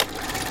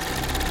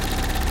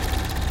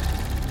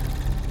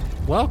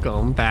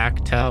Welcome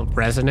back to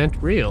Resonant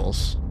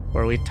Reels,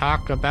 where we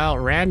talk about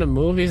random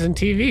movies and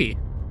TV.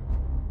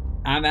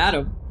 I'm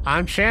Adam.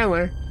 I'm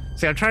Chandler.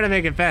 See, I'm trying to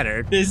make it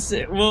better.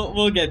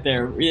 We'll get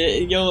there.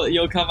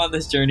 You'll come on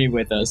this journey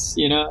with us,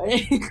 you know?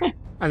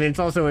 I mean, it's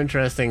also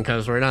interesting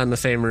because we're not in the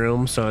same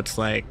room, so it's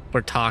like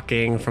we're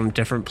talking from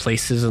different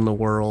places in the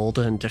world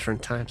and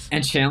different times.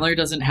 And Chandler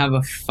doesn't have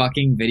a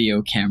fucking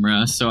video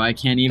camera, so I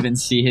can't even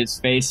see his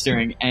face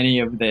during any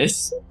of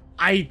this.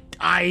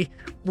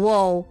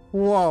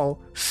 Whoa,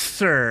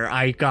 sir,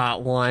 I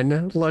got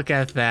one. Look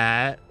at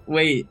that.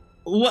 Wait,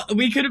 what?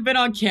 We could have been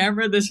on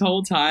camera this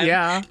whole time?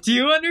 Yeah. Do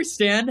you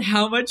understand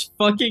how much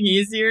fucking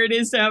easier it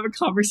is to have a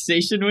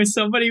conversation with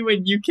somebody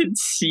when you can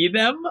see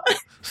them?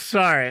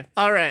 Sorry.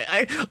 All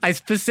right. I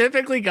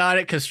specifically got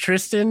it because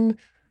Tristan,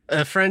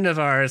 a friend of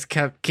ours,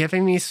 kept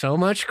giving me so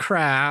much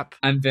crap.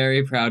 I'm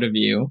very proud of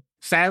you.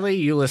 Sadly,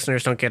 you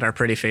listeners don't get our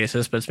pretty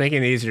faces, but it's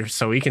making it easier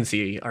so we can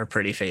see our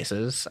pretty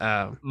faces.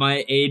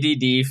 My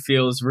ADD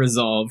feels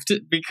resolved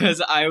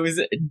because I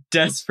was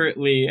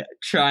desperately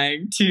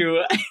trying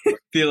to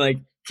be like,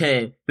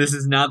 okay, this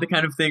is not the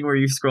kind of thing where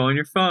you scroll on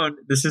your phone.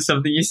 This is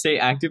something you stay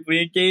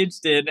actively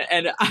engaged in.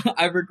 And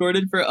I've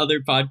recorded for other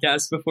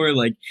podcasts before,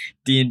 like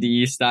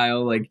D&D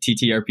style, like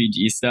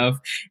TTRPG stuff.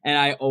 And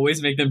I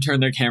always make them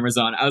turn their cameras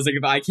on. I was like,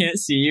 if I can't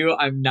see you,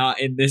 I'm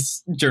not in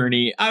this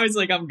journey. I was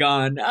like, I'm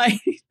gone.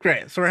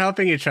 Great. So we're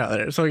helping each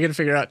other. So we get to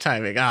figure out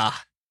timing.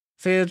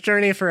 See, it's a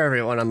journey for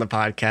everyone on the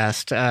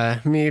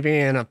podcast. Me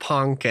being a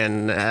punk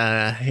and,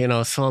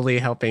 slowly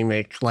helping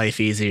make life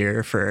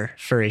easier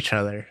for each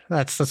other.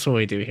 That's what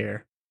we do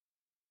here.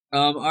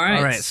 All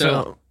right.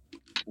 So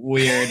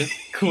weird.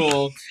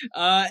 Cool.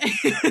 We're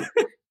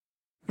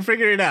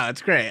figuring it out.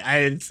 It's great.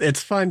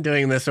 It's fun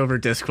doing this over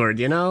Discord,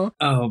 you know?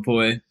 Oh,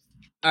 boy.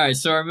 All right.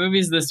 So our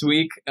movies this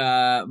week,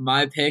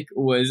 my pick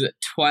was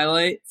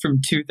Twilight from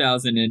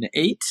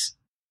 2008.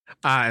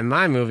 And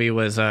my movie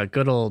was a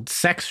good old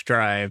Sex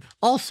Drive,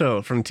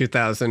 also from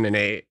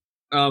 2008.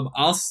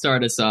 I'll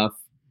start us off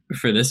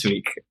for this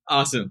week.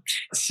 Awesome.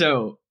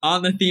 So,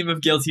 on the theme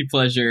of guilty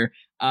pleasure,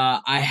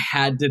 I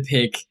had to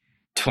pick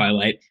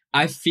Twilight.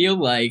 I feel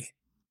like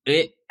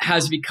it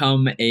has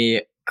become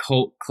a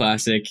cult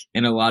classic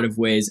in a lot of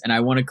ways, and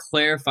I want to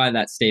clarify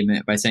that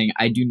statement by saying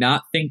I do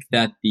not think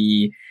that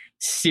the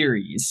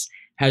series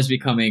has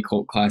become a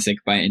cult classic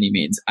by any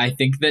means. I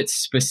think that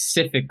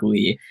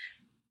specifically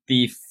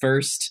the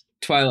first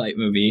Twilight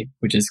movie,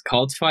 which is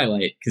called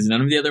Twilight, because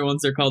none of the other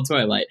ones are called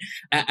Twilight,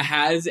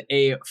 has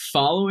a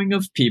following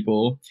of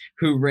people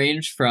who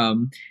range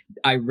from,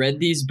 I read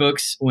these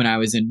books when I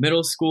was in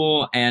middle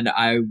school and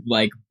I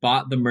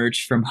bought the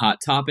merch from Hot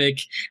Topic,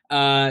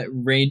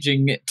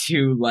 ranging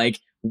to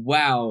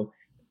wow,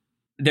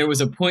 there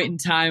was a point in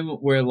time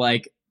where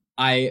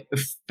I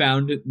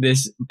found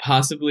this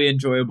possibly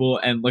enjoyable,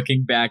 and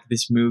looking back,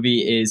 this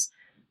movie is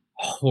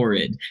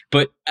horrid.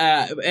 But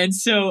and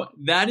so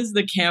that is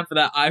the camp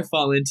that I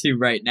fall into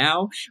right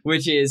now,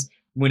 which is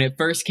when it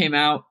first came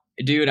out,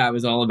 dude, I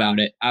was all about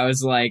it. I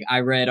was like,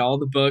 I read all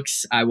the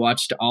books, I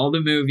watched all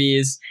the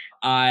movies,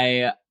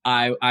 I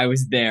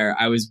was there,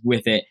 I was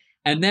with it.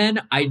 And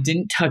then I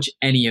didn't touch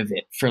any of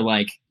it for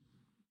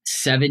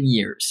 7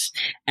 years.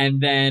 And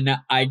then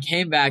I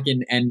came back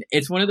and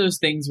it's one of those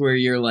things where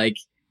you're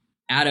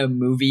at a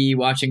movie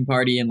watching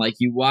party and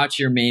you watch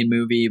your main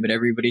movie, but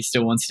everybody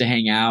still wants to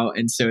hang out.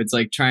 And so it's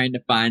trying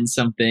to find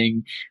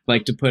something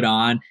to put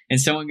on,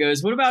 and someone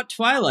goes, what about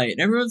Twilight?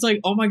 And everyone's like,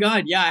 oh my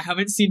God, yeah, I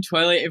haven't seen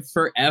Twilight in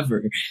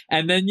forever.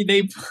 And then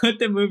they put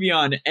the movie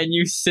on and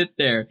you sit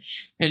there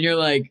and you're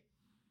like,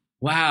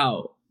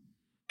 wow,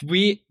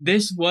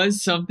 this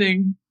was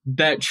something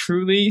that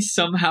truly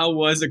somehow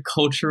was a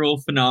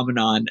cultural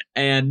phenomenon.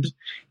 And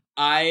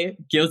I,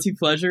 guilty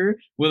pleasure,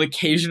 will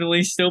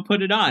occasionally still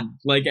put it on,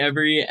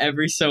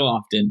 every so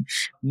often.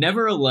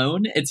 Never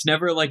alone. It's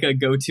never a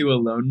go-to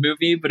alone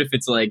movie, but if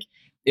it's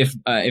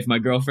if my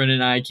girlfriend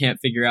and I can't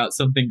figure out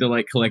something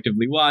to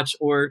collectively watch,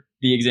 or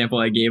the example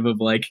I gave of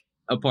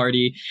a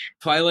party,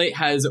 Twilight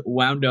has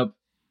wound up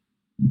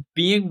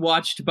being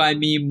watched by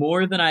me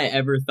more than I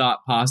ever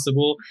thought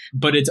possible,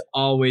 but it's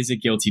always a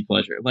guilty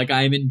pleasure.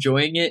 I am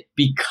enjoying it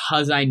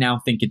because I now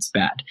think it's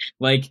bad.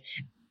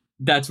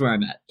 That's where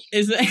I'm at.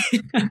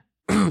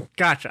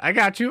 Gotcha. I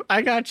got you.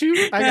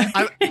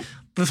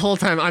 This whole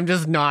time, I'm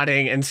just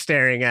nodding and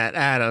staring at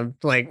Adam,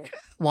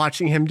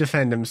 watching him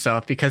defend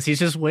himself because he's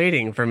just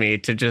waiting for me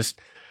to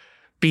just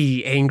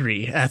be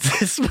angry at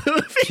this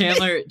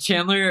movie.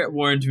 Chandler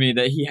warned me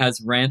that he has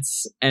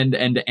rants and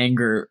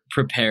anger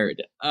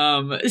prepared.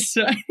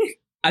 So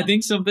I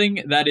think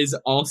something that is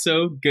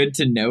also good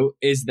to note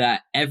is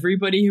that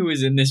everybody who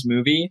is in this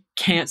movie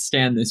can't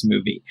stand this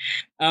movie.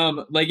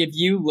 If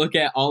you look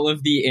at all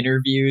of the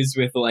interviews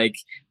with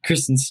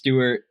Kristen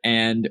Stewart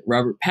and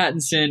Robert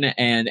Pattinson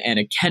and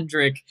Anna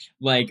Kendrick,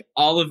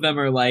 all of them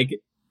are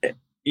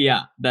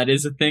yeah, that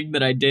is a thing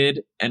that I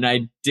did, and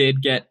I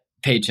did get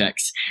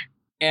paychecks.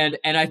 And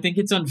I think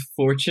it's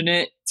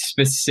unfortunate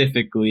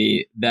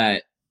specifically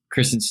that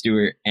Kristen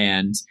Stewart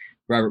and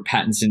Robert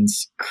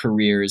Pattinson's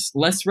careers,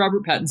 less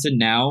Robert Pattinson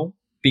now,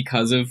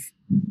 because of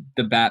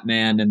the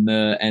Batman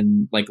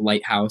and like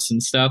Lighthouse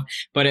and stuff.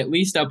 But at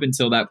least up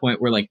until that point,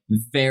 we're like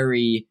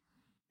very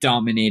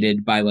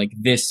dominated by like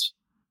this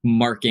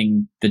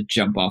marking the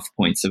jump off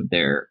points of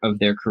their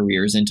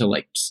careers into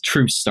like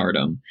true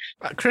stardom.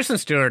 Kristen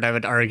Stewart, I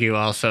would argue,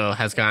 also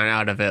has gone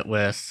out of it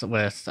with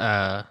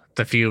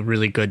the few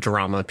really good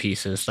drama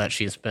pieces that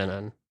she's been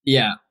in.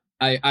 Yeah,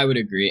 I would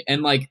agree.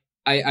 And like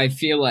I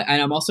feel like,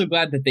 and I'm also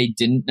glad that they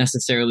didn't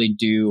necessarily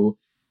do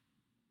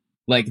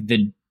like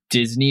the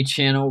Disney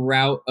Channel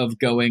route of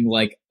going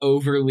like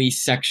overly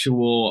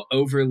sexual,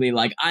 overly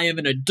like, I am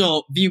an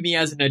adult, view me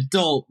as an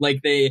adult.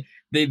 Like they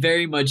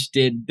very much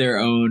did their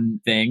own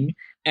thing.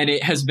 And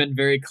it has been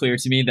very clear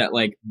to me that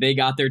like they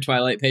got their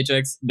Twilight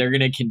paychecks. They're going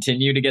to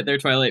continue to get their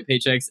Twilight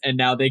paychecks. And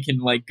now they can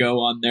like go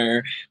on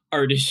their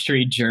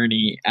artistry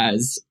journey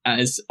as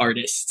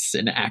artists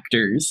and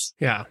actors.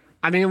 Yeah.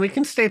 I mean, we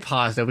can stay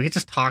positive. We can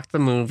just talk the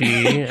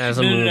movie as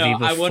a movie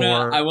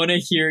before. I want to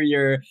hear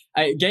your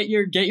get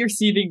your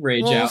seething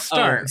rage out.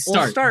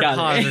 We'll start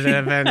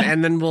positive,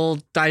 and then we'll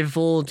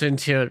divulge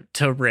into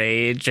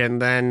rage,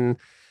 and then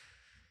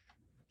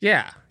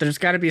there's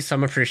got to be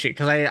some appreciation,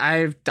 because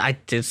I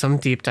did some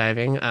deep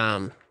diving.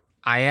 I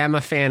am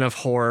a fan of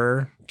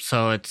horror,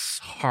 so it's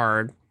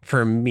hard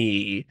for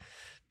me,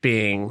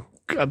 being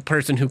a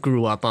person who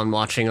grew up on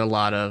watching a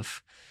lot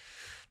of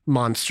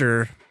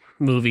monster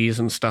movies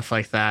and stuff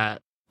like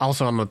that.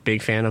 Also, I'm a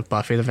big fan of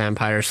Buffy the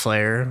Vampire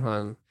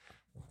Slayer.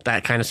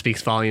 That kind of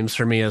speaks volumes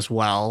for me as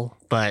well.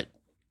 But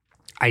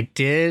I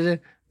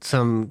did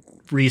some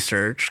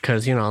research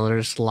because,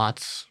 there's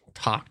lots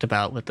talked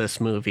about with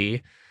this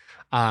movie.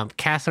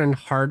 Catherine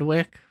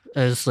Hardwicke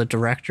is the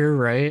director,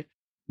 right?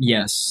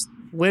 Yes.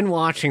 When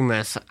watching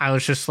this, I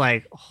was just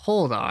like,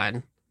 hold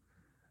on.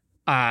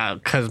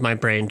 Because my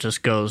brain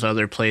just goes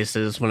other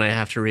places when I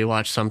have to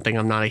rewatch something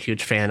I'm not a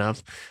huge fan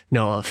of.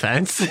 No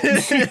offense.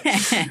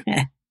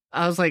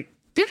 I was like,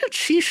 didn't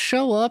she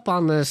show up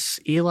on this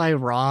Eli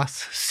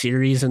Roth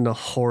series into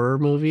horror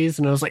movies?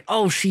 And I was like,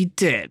 oh, she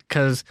did.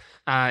 Because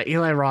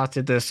Eli Roth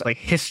did this like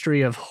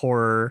history of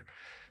horror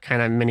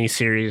kind of mini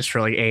series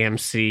for like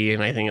AMC,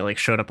 and I think it like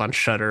showed up on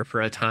Shudder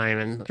for a time.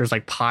 And there's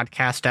like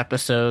podcast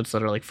episodes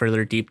that are like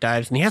further deep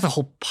dives. And he has a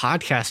whole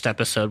podcast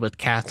episode with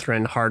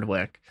Catherine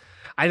Hardwicke.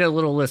 I did a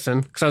little listen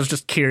because I was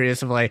just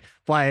curious of like,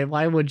 why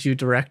would you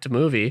direct a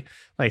movie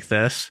like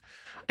this?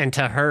 And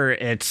to her,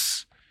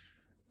 it's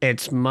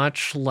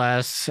much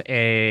less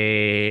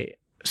a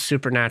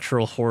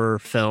supernatural horror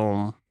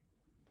film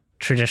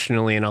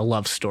traditionally in a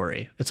love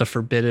story. It's a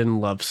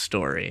forbidden love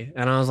story.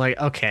 And I was like,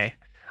 okay,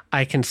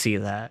 I can see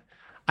that.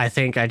 I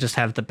think I just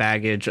have the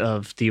baggage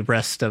of the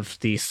rest of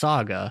the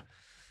saga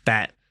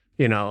that,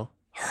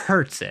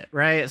 hurts it,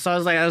 right? So I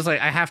was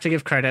like, I have to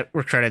give credit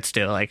where credit's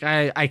due. Like,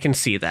 I can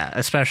see that,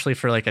 especially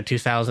for like a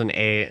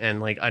 2008 and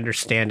like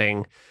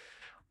understanding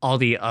all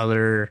the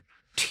other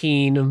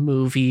teen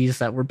movies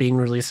that were being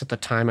released at the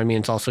time. I mean,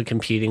 it's also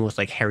competing with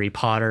like Harry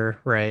Potter,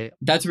 right?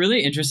 That's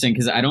really interesting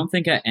because I don't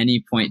think at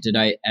any point did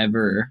I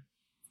ever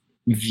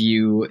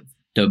view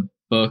the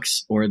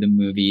books or the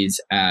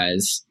movies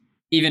as,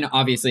 even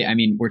obviously, I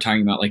mean, we're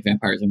talking about like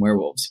vampires and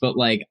werewolves, but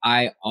like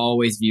I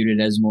always viewed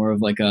it as more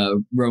of like a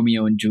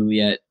Romeo and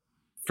Juliet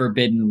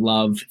forbidden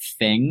love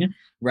thing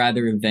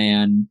rather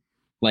than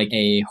like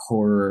a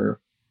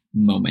horror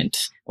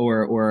moment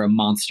or a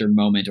monster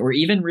moment or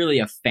even really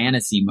a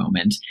fantasy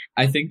moment.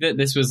 I think that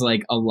this was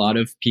like a lot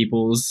of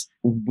people's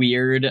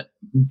weird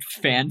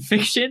fan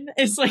fiction.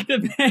 It's like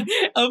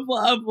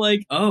of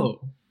like, oh,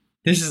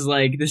 this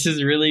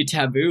is really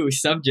taboo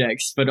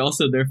subjects, but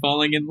also they're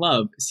falling in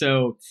love.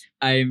 So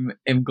I'm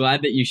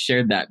glad that you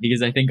shared that,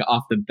 because I think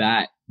off the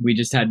bat, we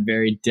just had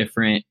very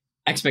different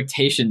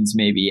expectations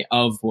maybe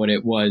of what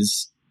it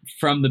was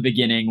from the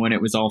beginning when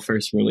it was all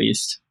first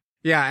released.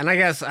 Yeah. And I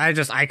guess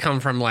I come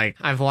from like,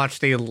 I've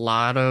watched a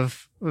lot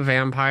of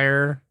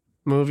vampire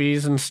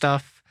movies and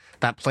stuff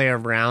that play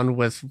around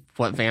with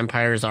what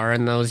vampires are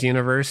in those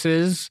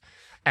universes.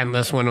 And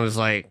this one was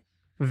like,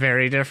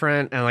 very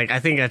different, and like I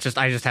think I just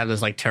have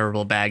this like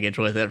terrible baggage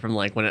with it from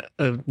like when it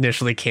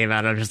initially came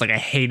out. I'm just like, I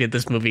hated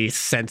this movie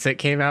since it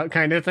came out,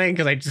 kind of thing,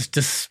 because I just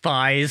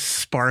despise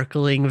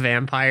sparkling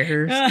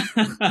vampires.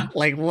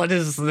 Like, what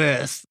is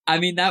this? I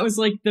mean, that was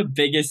like the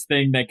biggest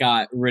thing that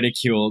got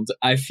ridiculed,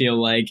 I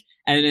feel like,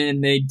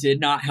 and they did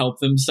not help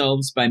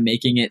themselves by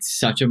making it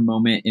such a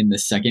moment in the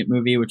second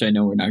movie, which I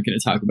know we're not going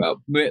to talk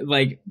about, but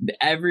like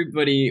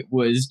everybody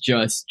was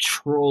just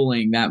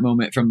trolling that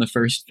moment from the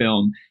first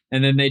film.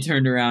 And then they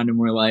turned around and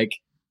were like,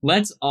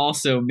 let's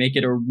also make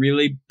it a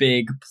really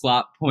big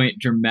plot point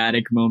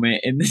dramatic moment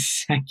in the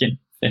second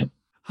film.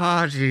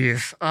 Oh,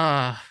 geez.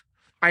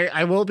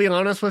 I will be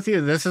honest with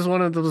you. This is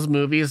one of those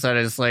movies that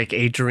is like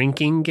a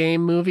drinking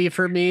game movie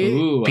for me.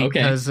 Ooh,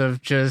 because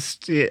of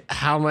just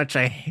how much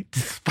I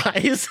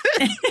despise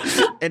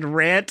and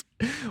rant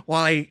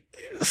while I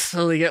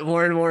slowly get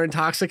more and more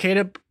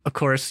intoxicated. Of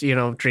course,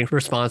 drink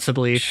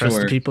responsibly, trust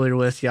the people you're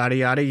with, yada,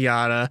 yada,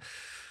 yada.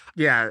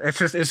 Yeah,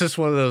 it's just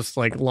one of those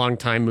like long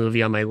time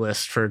movie on my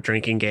list for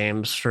drinking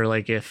games for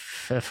like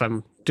if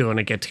I'm doing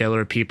a get together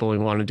with people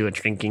and want to do a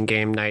drinking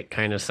game night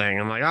kind of thing.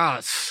 I'm like,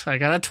 I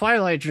got a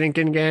Twilight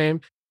drinking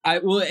game.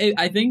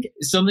 I think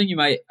something you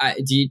might.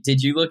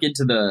 Did you look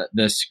into the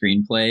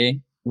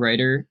screenplay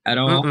writer at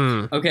all?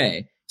 Mm-mm.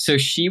 Okay, so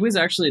she was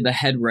actually the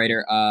head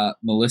writer.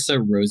 Melissa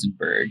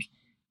Rosenberg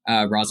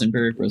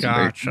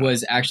Gotcha.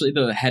 was actually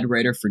the head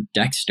writer for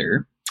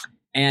Dexter,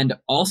 and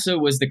also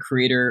was the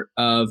creator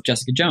of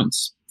Jessica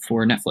Jones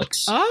for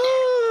Netflix.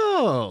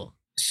 Oh,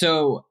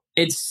 So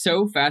it's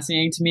so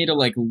fascinating to me to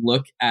like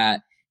look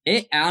at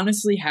it.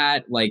 Honestly,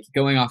 had like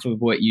going off of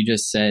what you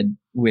just said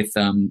with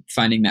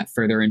finding that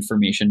further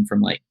information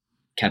from like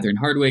Catherine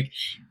Hardwicke,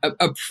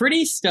 a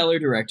pretty stellar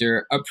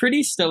director, a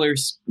pretty stellar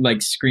like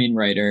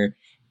screenwriter,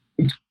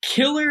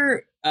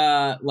 killer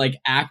like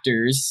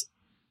actors,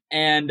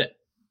 and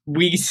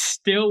we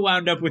still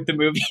wound up with the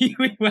movie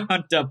we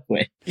wound up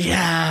with.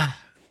 yeah.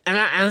 And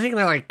I think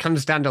that like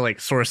comes down to like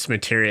source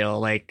material.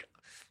 Like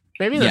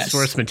maybe the Yes.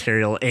 source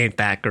material ain't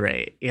that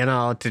great,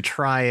 to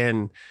try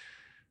and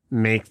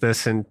make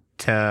this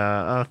into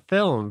a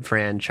film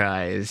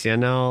franchise,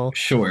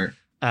 Sure.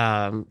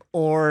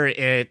 or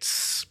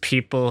it's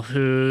people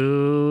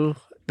who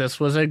this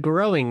was a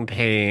growing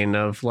pain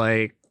of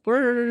like,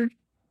 we're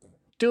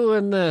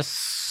doing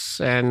this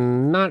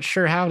and not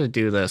sure how to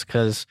do this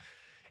because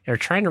you're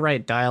trying to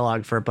write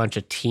dialogue for a bunch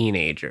of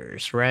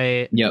teenagers,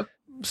 right? Yep.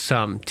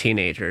 Some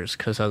teenagers,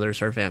 because others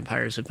are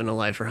vampires who've been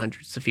alive for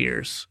hundreds of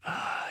years.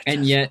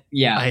 And yet,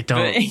 yeah. I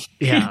don't,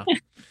 yeah.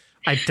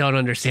 I don't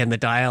understand the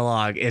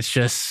dialogue. It's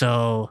just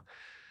so.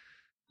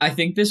 I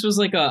think this was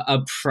like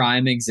a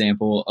prime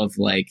example of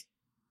like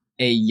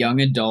a young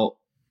adult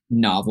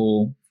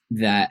novel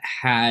that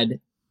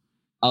had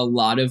a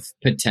lot of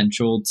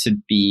potential to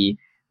be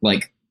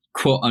like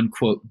quote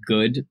unquote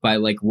good by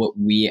like what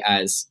we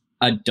as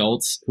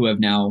adults who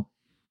have now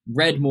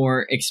read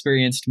more,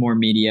 experienced more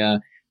media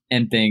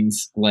and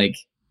things like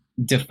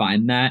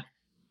define that.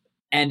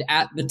 And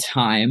at the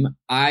time,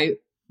 I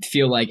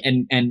feel like,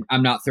 and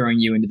I'm not throwing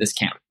you into this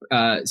camp.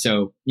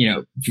 So,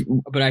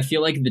 but I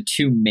feel like the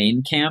two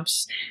main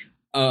camps,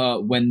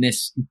 when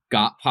this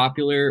got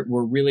popular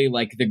were really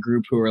like the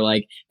group who were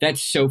like,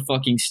 that's so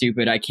fucking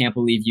stupid. I can't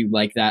believe you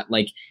like that.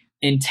 Like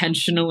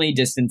intentionally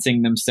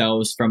distancing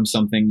themselves from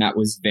something that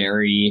was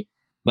very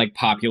like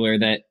popular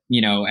that,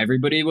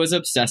 everybody was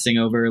obsessing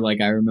over. Like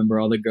I remember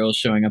all the girls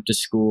showing up to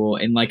school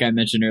and like I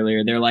mentioned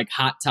earlier, they're like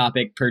Hot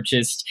Topic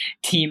purchased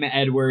Team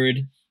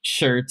Edward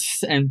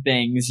shirts and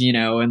things,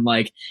 and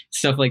like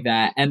stuff like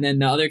that. And then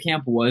the other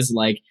camp was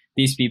like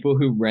these people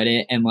who read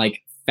it and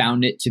like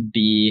found it to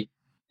be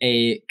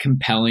a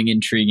compelling,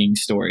 intriguing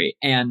story.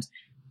 And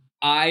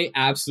I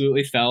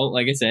absolutely fell,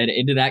 like I said,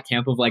 into that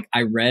camp of like,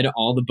 I read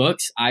all the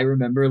books. I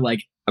remember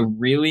like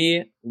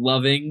really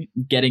loving,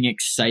 getting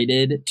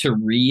excited to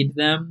read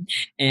them.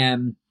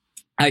 And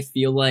I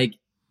feel like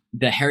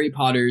the Harry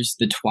Potters,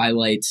 the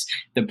Twilights,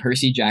 the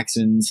Percy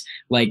Jacksons,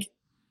 like,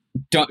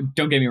 don't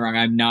get me wrong,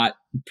 I'm not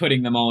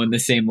putting them all in the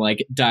same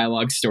like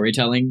dialogue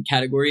storytelling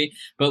category,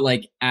 but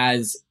like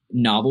as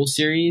novel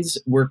series,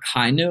 we're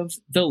kind of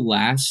the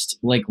last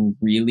like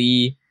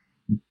really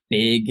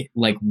big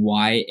like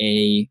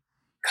YA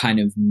kind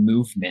of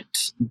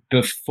movement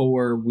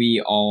before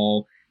we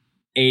all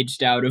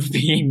aged out of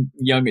being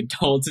young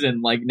adults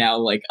and like now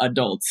like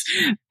adults.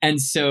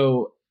 And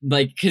so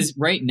like, because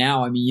right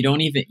now, I mean, you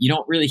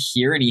don't really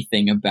hear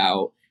anything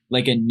about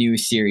like a new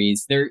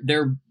series.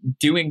 They're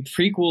doing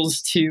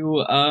prequels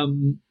to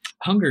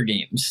Hunger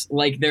Games.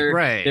 Like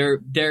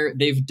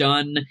they've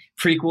done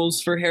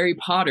prequels for Harry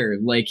Potter.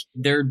 Like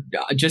they're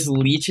just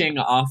leeching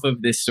off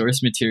of this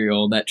source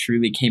material that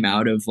truly came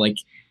out of like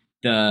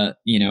the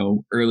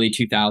early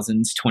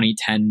 2000s,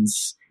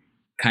 2010s,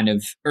 kind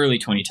of early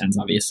 2010s,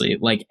 obviously,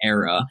 like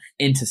era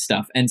into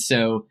stuff. And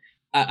so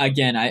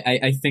again,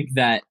 I think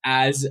that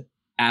as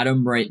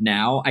Adam right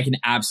now, I can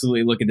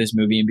absolutely look at this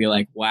movie and be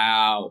like,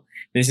 wow,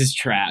 this is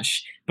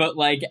trash. But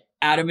like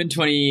Adam in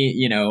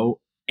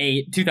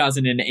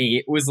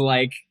 2008 was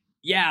like,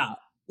 yeah,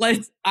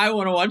 I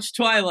want to watch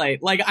Twilight.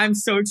 Like, I'm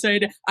so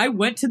excited. I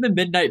went to the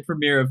midnight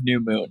premiere of New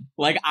Moon.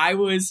 Like, I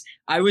was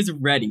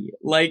ready.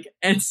 Like,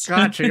 and so,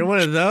 gotcha, you're one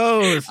of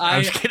those.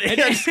 I'm just kidding.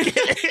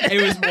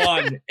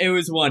 It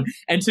was one.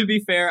 And to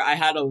be fair, I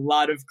had a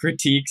lot of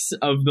critiques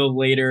of the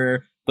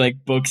later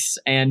like books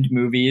and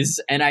movies.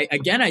 And I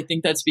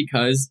think that's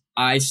because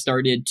I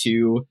started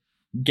to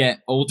get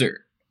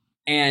older.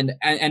 And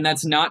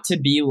that's not to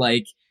be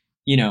like,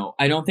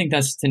 I don't think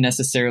that's to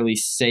necessarily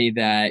say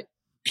that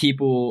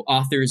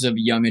authors of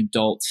young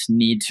adults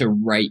need to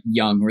write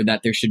young or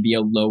that there should be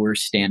a lower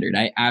standard.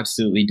 I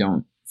absolutely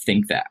don't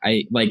think that.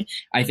 I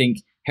think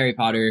Harry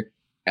Potter,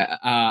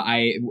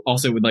 I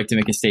also would like to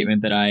make a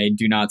statement that I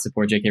do not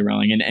support J.K.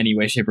 Rowling in any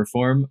way, shape, or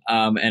form.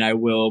 And I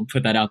will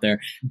put that out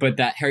there. But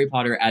that Harry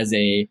Potter as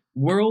a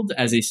world,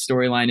 as a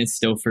storyline is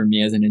still for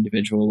me as an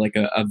individual, like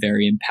a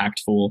very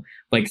impactful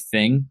like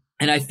thing.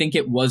 And I think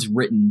it was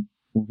written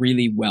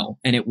really well,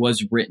 and it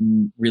was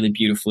written really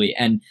beautifully.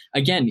 And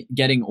again,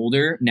 getting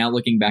older, now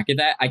looking back at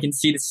that, I can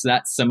see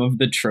that some of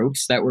the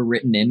tropes that were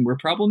written in were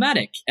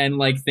problematic and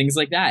like things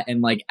like that.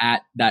 And like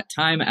at that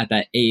time, at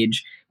that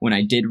age, when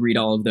I did read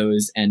all of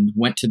those and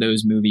went to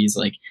those movies,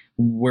 like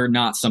were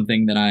not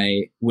something that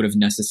I would have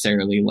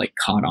necessarily like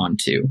caught on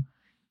to.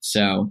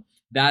 So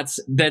that's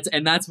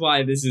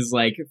why this is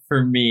like,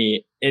 for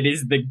me, it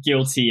is the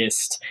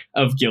guiltiest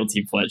of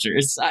guilty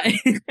pleasures.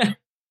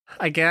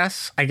 I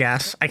guess I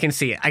can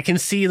see it. I can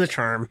see the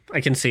charm.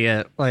 I can see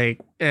it. Like,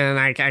 and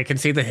I can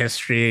see the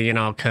history, you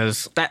know,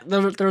 because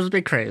there was a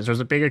big craze. There was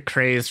a bigger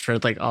craze for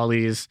like all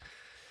these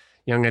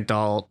young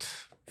adult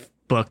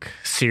book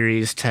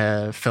series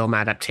to film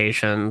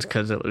adaptations,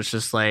 because it was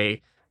just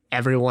like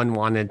everyone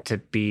wanted to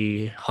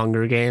be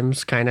Hunger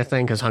Games kind of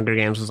thing, because Hunger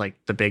Games was like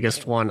the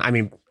biggest one. I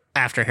mean,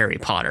 after Harry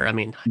Potter. I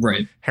mean,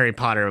 right. Harry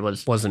Potter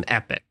was an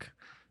epic.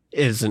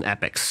 Is an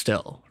epic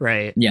still,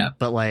 right? Yeah.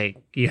 But like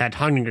you had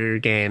Hunger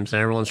Games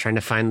and everyone's trying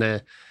to find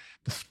the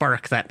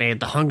spark that made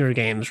the Hunger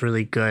Games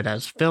really good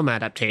as film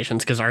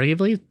adaptations, because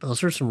arguably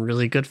those are some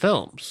really good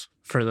films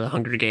for the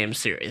Hunger Games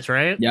series,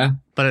 right? Yeah.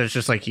 But it's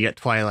just like you get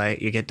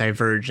Twilight, you get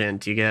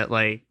Divergent, you get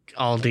like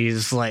all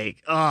these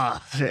like,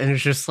 and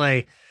it's just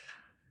like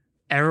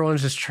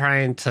everyone's just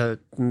trying to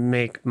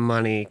make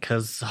money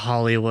because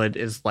Hollywood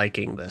is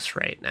liking this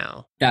right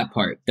now. That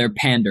part. They're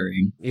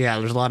pandering. Yeah,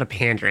 there's a lot of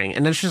pandering.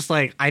 And it's just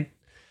like,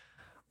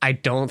 I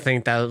don't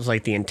think that was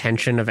like the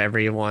intention of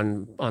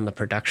everyone on the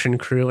production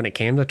crew when it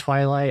came to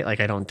Twilight. Like,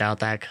 I don't doubt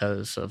that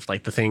because of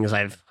like the things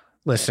I've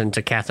listened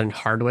to Catherine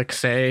Hardwicke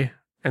say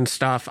and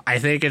stuff. I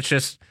think it's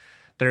just,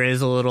 there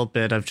is a little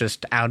bit of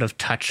just out of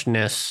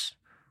touchness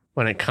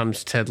when it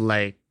comes to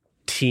like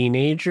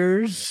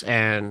teenagers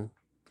and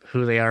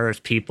who they are as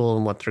people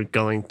and what they're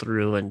going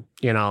through, and,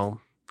 you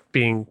know,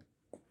 being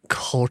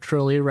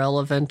culturally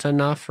relevant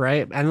enough,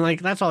 right? And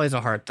like that's always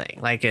a hard thing.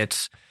 Like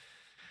it's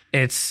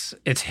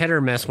hit or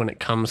miss when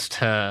it comes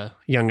to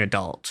young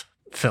adult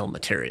film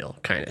material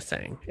kind of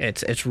thing.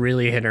 It's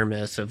really hit or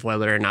miss of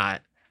whether or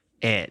not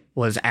it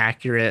was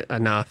accurate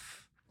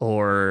enough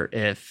or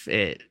if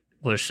it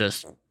was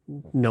just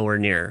nowhere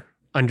near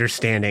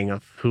understanding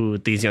of who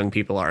these young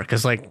people are.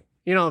 Because like,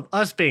 you know,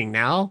 us being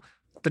now,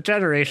 the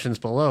generations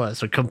below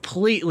us are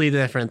completely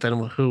different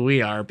than who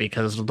we are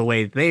because of the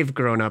way they've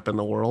grown up in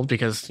the world,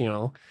 because, you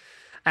know,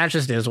 that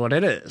just is what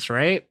it is,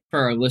 right? For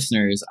our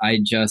listeners, I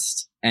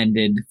just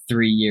ended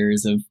 3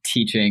 years of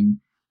teaching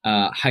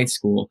high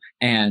school,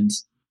 and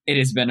it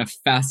has been a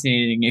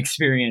fascinating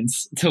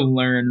experience to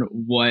learn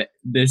what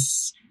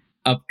this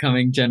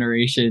upcoming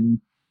generation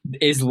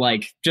is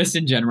like, just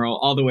in general,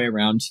 all the way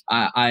around.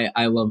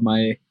 I love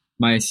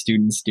my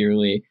students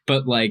dearly,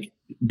 but like,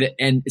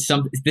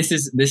 this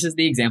is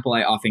the example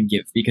I often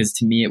give, because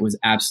to me it was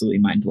absolutely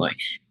mind blowing.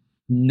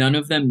 None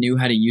of them knew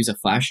how to use a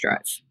flash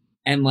drive,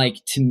 and like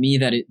to me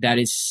that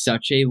is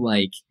such a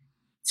like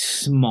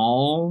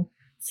small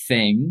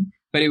thing,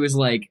 but it was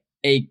like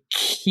a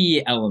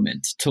key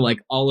element to like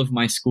all of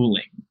my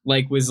schooling.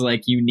 Like was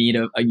like you need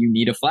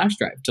a flash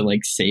drive to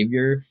like save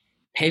your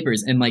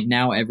papers, and like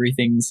now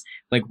everything's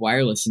like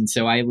wireless, and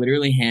so I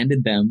literally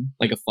handed them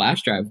like a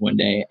flash drive one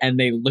day, and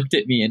they looked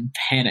at me in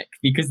panic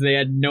because they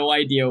had no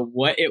idea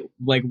what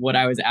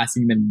I was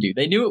asking them to do.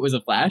 They knew it was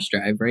a flash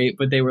drive, right?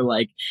 But they were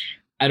like,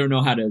 I don't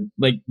know how to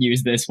like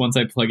use this once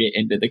I plug it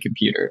into the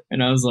computer.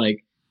 And I was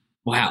like,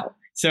 wow.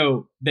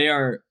 So they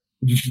are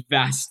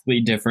vastly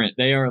different.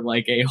 They are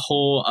like a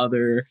whole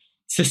other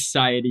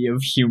society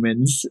of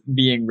humans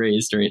being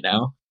raised right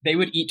now. They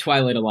would eat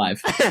Twilight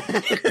alive.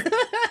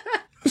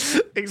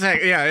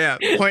 Exactly. Yeah.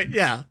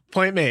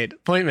 Point made.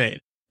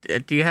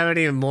 Do you have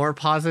any more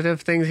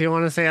positive things you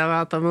want to say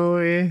about the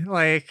movie?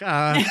 Like,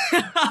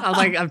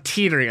 I'm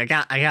teetering. I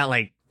got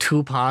like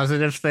two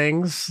positive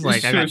things.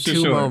 Like, I got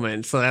two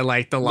moments that I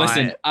liked a lot.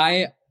 Listen,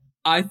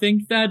 I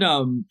think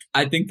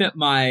that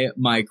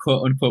my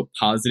quote unquote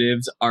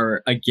positives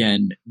are,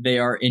 again, they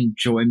are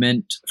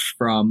enjoyment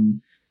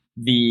from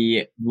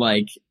the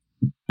like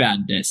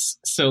badness.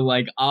 So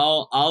like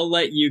I'll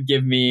let you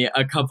give me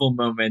a couple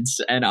moments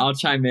and I'll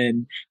chime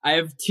in. I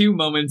have two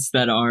moments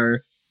that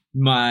are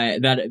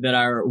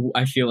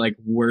I feel like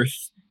worth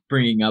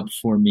bringing up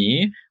for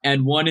me,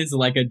 and one is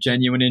like a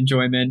genuine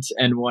enjoyment,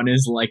 and one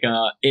is like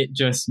it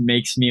just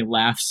makes me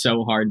laugh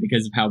so hard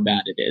because of how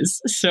bad it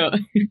is. So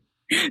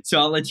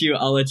I'll let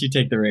you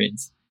take the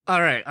reins. All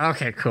right.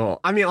 Okay,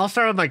 cool. I mean, I'll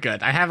start with my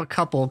good. I have a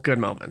couple good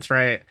moments,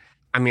 right?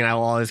 I mean, I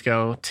will always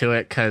go to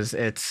it because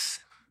it's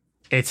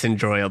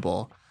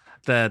enjoyable.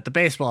 The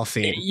baseball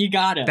scene. You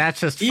gotta.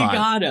 That's just fun. You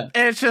gotta.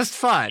 It's just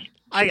fun.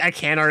 I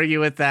can't argue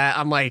with that.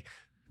 I'm like,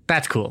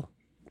 that's cool.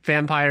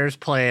 Vampires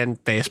playing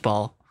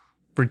baseball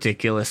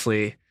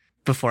ridiculously,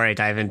 before I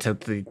dive into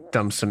the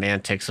dumb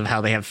semantics of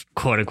how they have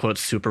quote unquote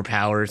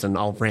superpowers, and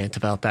I'll rant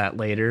about that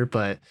later.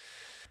 But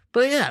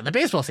yeah, the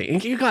baseball scene.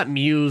 You got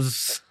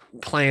Muse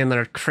playing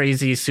their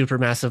crazy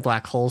supermassive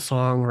black hole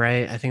song,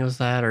 right? I think it was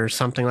that or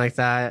something like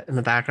that in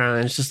the background.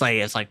 And it's just like,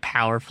 it's like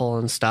powerful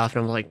and stuff.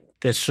 And I'm like,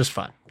 It's just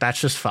fun. That's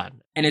just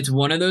fun. And it's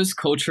one of those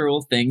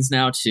cultural things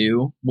now,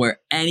 too, where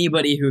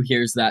anybody who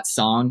hears that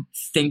song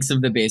thinks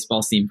of the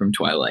baseball scene from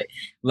Twilight.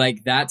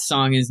 Like, that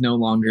song is no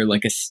longer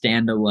like a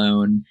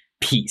standalone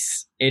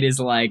piece. It is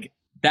like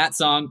that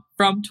song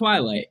from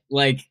Twilight.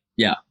 Like,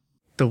 yeah.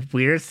 The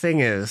weird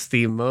thing is,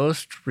 the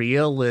most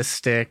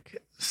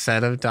realistic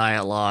set of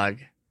dialogue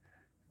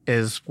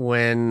is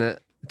when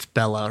it's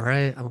Bella,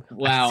 right?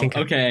 Wow.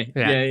 Okay.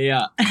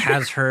 Yeah.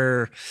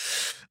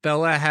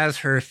 Bella has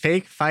her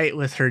fake fight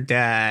with her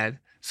dad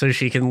so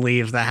she can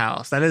leave the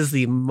house. That is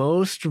the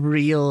most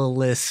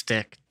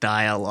realistic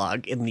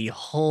dialogue in the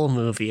whole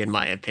movie, in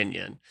my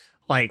opinion.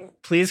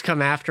 Like, please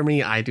come after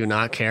me. I do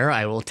not care.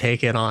 I will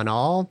take it on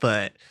all.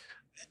 But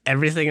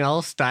everything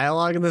else,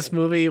 dialogue in this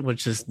movie,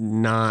 was just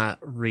not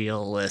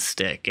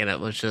realistic. And it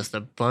was just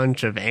a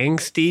bunch of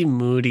angsty,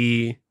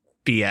 moody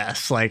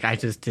BS. Like, I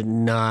just did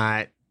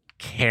not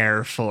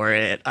care for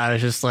it. I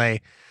was just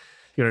like,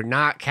 you're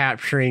not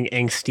capturing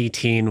angsty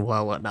teen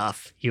well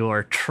enough. You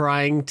are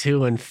trying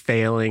to and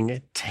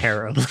failing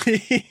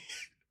terribly.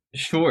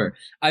 Sure.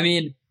 I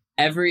mean,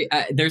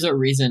 there's a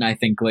reason I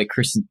think like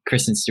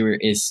Kristen Stewart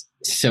is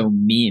so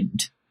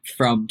memed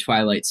from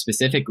Twilight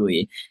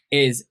specifically,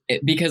 is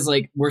because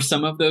like, were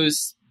some of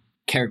those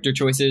character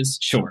choices?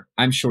 Sure.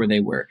 I'm sure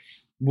they were.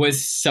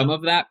 Was some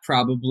of that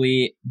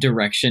probably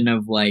direction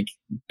of like,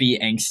 be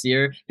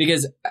angstier?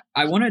 Because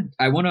I want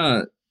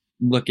to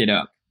look it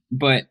up.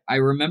 But I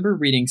remember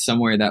reading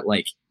somewhere that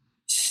like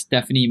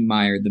Stephanie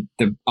Meyer,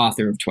 the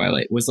author of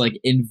Twilight, was like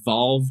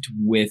involved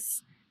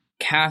with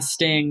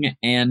casting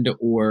and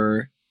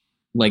or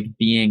like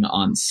being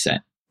on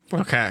set.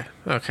 Okay.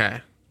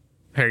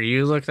 Here,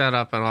 you look that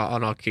up and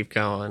I'll keep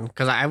going,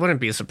 because I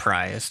wouldn't be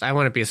surprised. I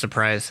wouldn't be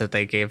surprised that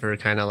they gave her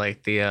kind of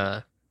like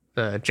the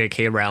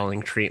J.K.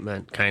 Rowling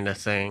treatment kind of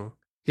thing.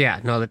 Yeah,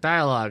 no, the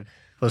dialogue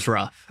was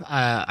rough.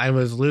 I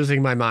was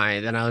losing my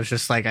mind, and I was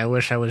just like, I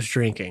wish I was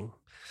drinking.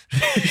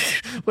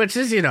 Which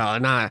is,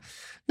 not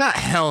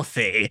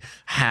healthy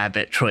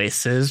habit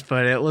choices,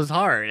 but it was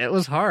hard. It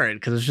was hard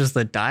because it's just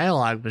the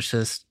dialogue was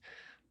just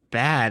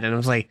bad. And I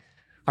was like,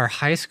 are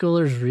high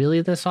schoolers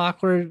really this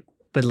awkward?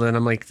 But then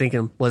I'm like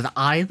thinking, was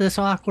I this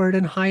awkward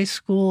in high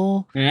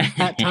school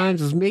at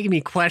times? It was making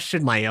me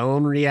question my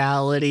own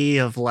reality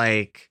of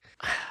like,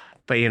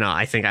 but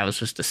I think I was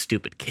just a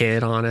stupid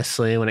kid,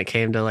 honestly, when it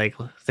came to like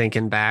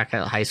thinking back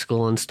at high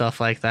school and stuff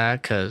like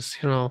that. Cause,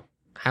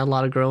 had a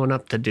lot of growing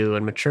up to do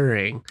and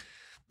maturing.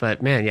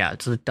 But man, yeah,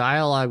 the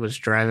dialogue was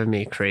driving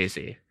me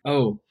crazy.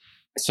 Oh,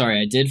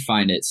 sorry, I did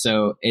find it.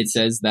 So it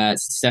says that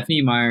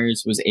Stephanie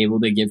Myers was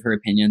able to give her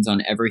opinions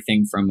on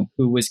everything from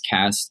who was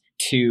cast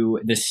to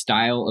the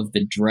style of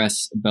the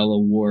dress Bella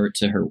wore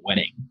to her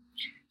wedding.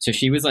 So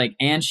she was like,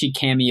 and she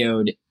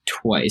cameoed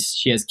twice.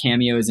 She has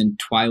cameos in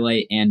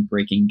Twilight and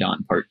Breaking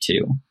Dawn Part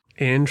 2.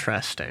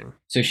 Interesting.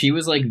 So she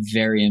was like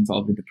very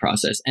involved with the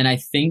process. And I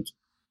think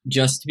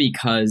just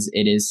because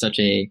it is such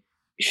a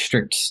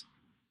strict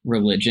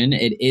religion,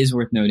 it is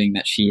worth noting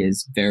that she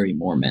is very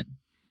Mormon.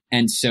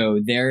 And so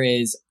there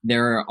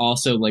are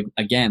also, like,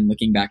 again,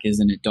 looking back as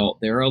an adult,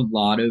 there are a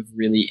lot of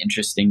really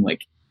interesting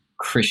like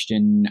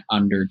Christian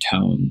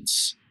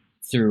undertones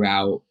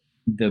throughout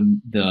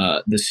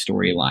the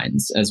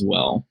storylines as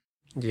well.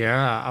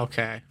 Yeah,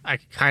 okay. I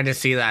kind of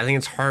see that. I think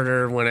it's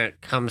harder when it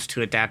comes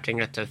to adapting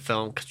it to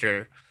film because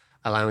you're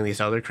allowing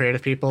these other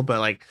creative people, but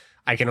like,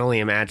 I can only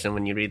imagine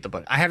when you read the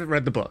book. I haven't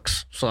read the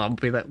books, so I'll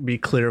be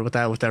clear with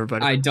that with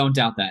everybody. I don't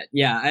doubt that.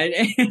 Yeah.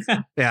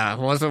 Yeah,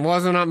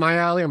 wasn't up my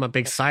alley. I'm a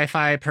big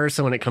sci-fi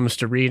person when it comes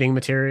to reading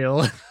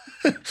material.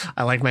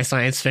 I like my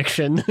science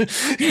fiction.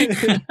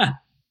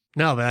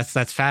 No, but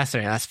that's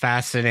fascinating. That's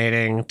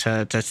fascinating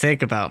to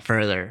think about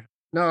further.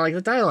 No, like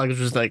the dialogue was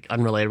just like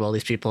unrelatable.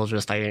 These people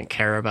I didn't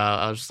care about.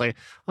 I was just like,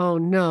 oh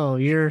no,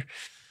 you're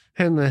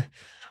in the...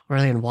 Were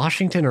they in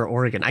Washington or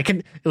Oregon?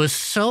 It was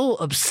so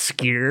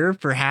obscure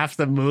for half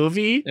the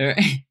movie.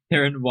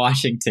 They're in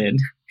Washington.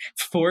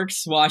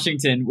 Forks,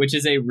 Washington, which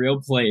is a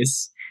real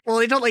place. Well,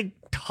 they don't like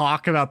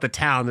talk about the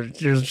town.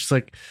 They're just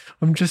like,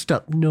 I'm just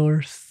up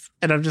north.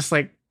 And I'm just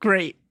like,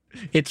 great.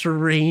 It's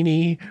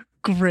rainy.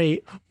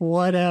 Great.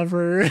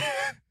 Whatever.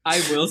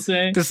 I will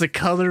say. Does the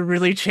color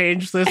really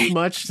change this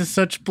much to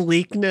such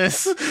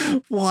bleakness?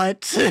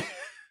 What?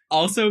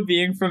 Also,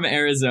 being from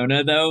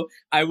Arizona, though,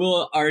 I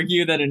will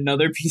argue that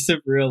another piece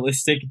of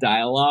realistic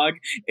dialogue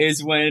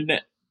is when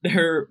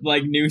her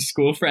like new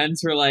school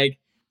friends were like,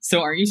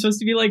 so aren't you supposed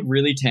to be like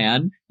really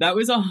tan? That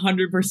was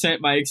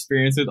 100% my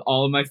experience with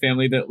all of my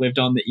family that lived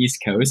on the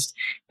East Coast.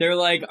 They're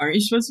like, aren't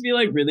you supposed to be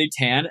like really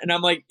tan? And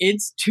I'm like,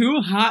 it's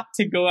too hot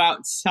to go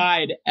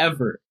outside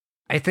ever.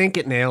 I think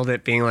it nailed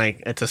it being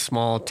like, it's a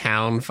small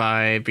town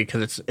vibe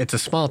because it's a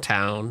small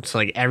town. So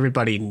like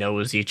everybody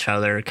knows each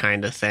other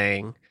kind of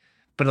thing.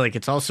 But like,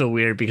 it's also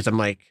weird because I'm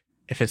like,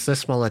 if it's this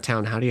small a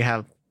town, how do you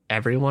have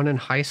everyone in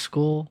high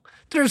school?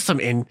 There's some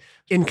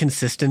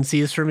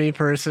inconsistencies for me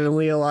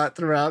personally a lot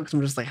throughout. Because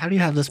I'm just like, how do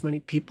you have this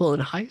many people in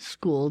high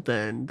school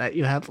then that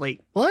you have like,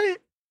 what?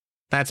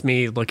 That's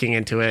me looking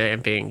into it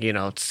and being,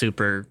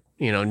 super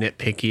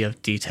nitpicky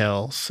of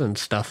details and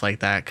stuff like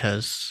that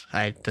because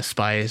I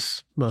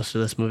despise most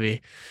of this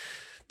movie.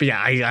 But yeah,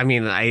 I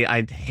mean,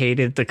 I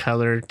hated the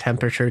color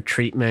temperature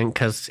treatment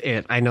because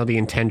I know the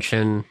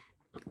intention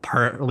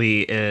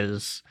partly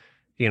is,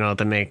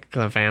 to make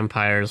the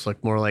vampires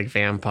look more like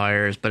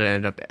vampires, but it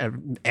ended up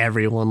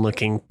everyone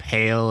looking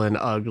pale and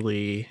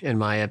ugly, in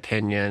my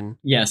opinion.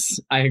 Yes,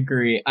 I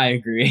agree.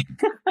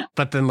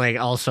 But then, like,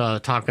 also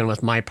talking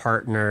with my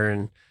partner,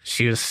 and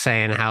she was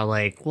saying how,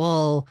 like,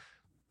 well,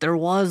 there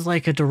was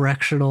like a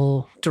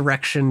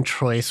direction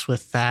choice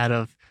with that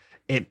of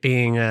it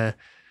being a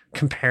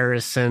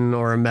comparison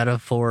or a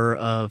metaphor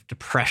of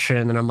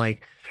depression. And I'm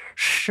like,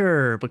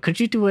 sure, but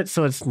could you do it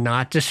so it's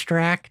not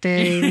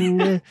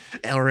distracting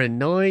or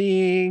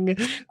annoying?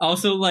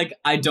 Also, like,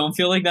 I don't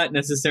feel like that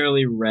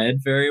necessarily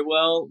read very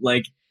well.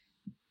 Like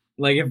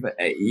if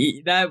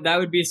that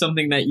would be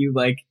something that you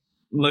like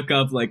look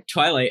up, like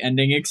Twilight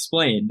ending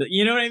explained.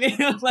 You know what I mean?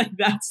 Like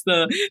that's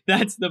the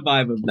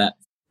vibe of that.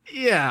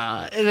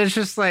 Yeah, and it's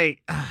just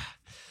like,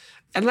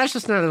 and that's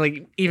just not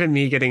like even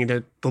me getting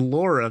into the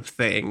lore of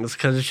things,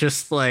 because it's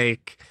just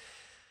like,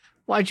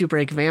 why'd you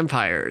break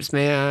vampires,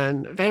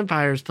 man?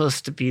 Vampires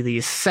supposed to be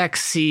these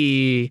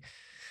sexy,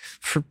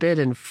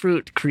 forbidden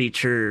fruit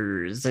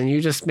creatures, and you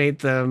just made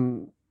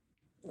them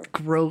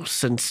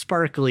gross and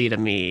sparkly to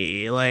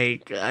me.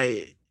 Like,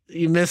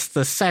 you missed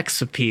the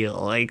sex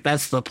appeal. Like,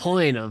 that's the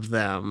point of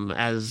them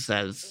as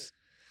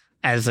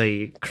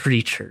a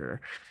creature.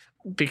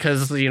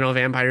 Because,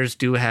 vampires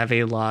do have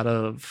a lot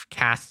of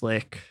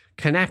Catholic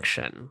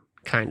connection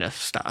kind of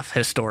stuff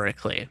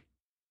historically.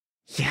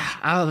 Yeah,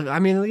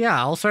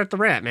 I'll start the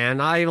rant,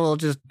 man. I will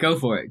just go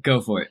for it.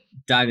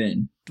 Dive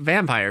in.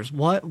 Vampires.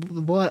 What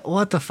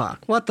the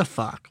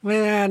fuck?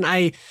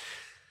 Man,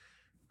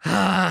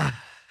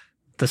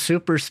 the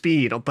super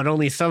speed, but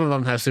only some of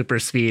them have super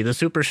speed. The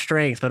super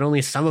strength, but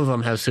only some of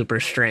them have super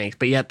strength.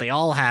 But yet they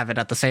all have it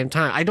at the same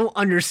time. I don't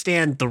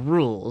understand the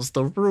rules.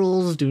 The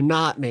rules do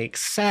not make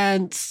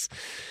sense.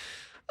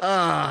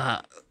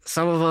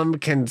 Some of them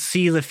can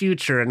see the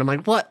future, and I'm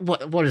like, what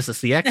is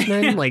this? The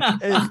X-Men? Like,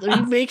 are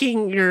you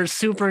making your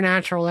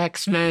supernatural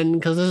X-Men?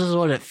 Because this is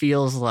what it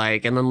feels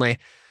like. And then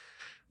like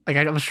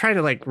I was trying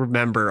to like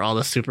remember all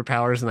the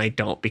superpowers, and I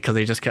don't, because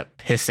they just kept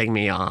pissing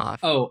me off.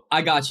 Oh,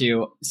 I got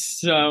you.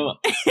 So,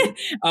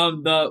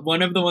 the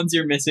one of the ones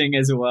you're missing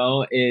as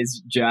well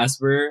is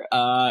Jasper,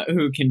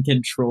 who can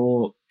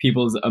control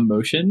people's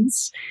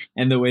emotions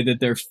and the way that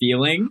they're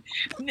feeling.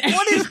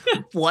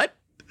 What?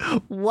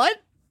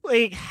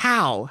 Like,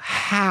 how?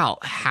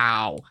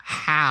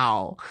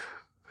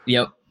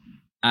 Yep.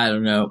 I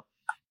don't know.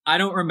 I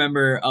don't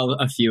remember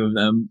a few of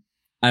them.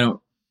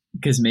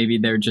 Because maybe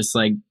they're just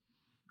like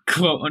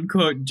quote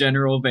unquote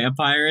general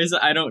vampires.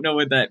 I don't know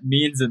what that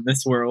means in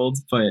this world,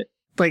 but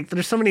like,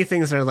 there's so many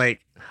things that are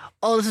like,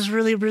 oh, this is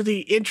really, really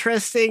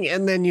interesting,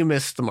 and then you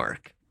miss the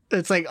mark.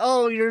 It's like,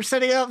 oh, you're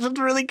setting up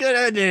something really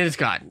good, and it's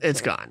gone.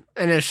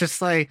 And it's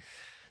just like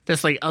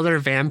this like other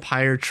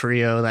vampire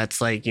trio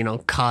that's like,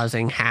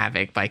 causing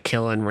havoc by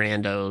killing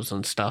randos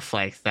and stuff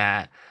like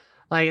that.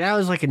 Like, that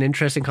was like an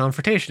interesting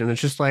confrontation. And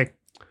it's just like,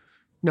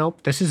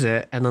 nope, this is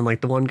it. And then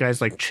like the one guy's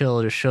like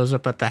chill, just shows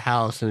up at the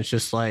house, and it's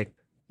just like,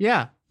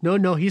 yeah,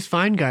 no, he's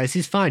fine, guys.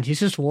 He's fine. He's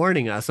just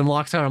warning us, and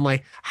walks out. I'm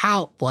like,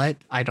 how? What?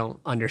 I don't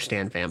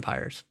understand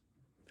vampires,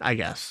 I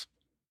guess.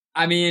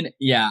 I mean,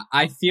 yeah,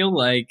 I feel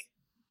like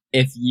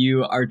if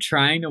you are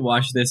trying to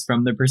watch this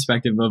from the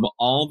perspective of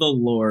all the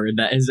lore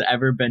that has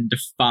ever been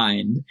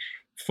defined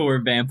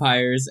for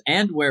vampires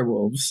and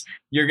werewolves,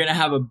 you're going to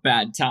have a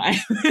bad time.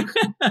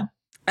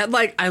 And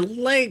like, I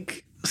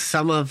like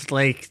some of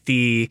like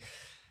the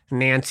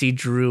Nancy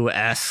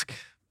Drew-esque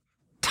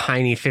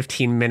tiny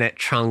 15-minute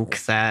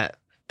chunk that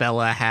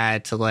Bella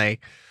had to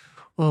like,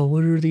 oh,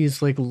 what are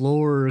these like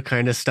lore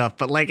kind of stuff?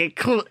 But like, it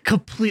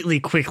completely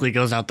quickly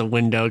goes out the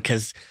window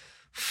because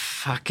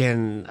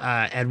fucking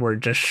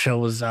Edward just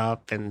shows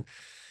up and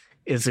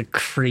is a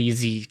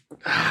crazy,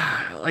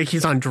 like,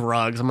 he's on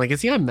drugs. I'm like,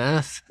 is he on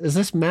meth? Is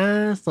this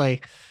meth?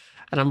 Like,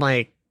 and I'm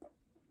like,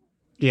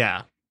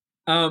 yeah.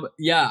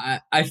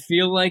 I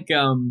feel like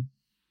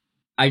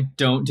I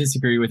don't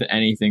disagree with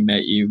anything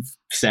that you've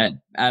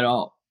said at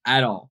all.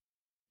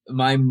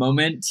 My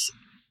moment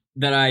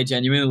that I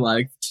genuinely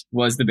liked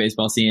was the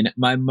baseball scene.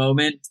 My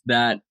moment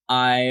that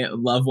I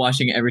love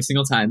watching every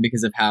single time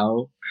because of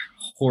how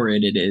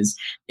horrid it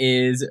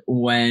is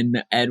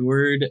when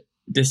Edward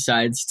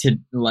decides to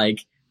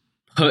like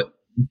put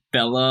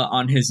Bella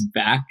on his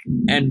back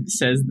and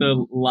says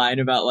the line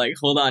about like,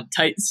 hold on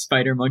tight,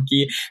 spider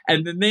monkey,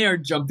 and then they are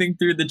jumping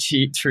through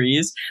the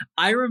trees.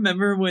 I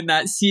remember when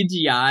that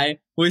CGI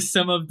was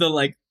some of the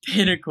like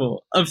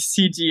pinnacle of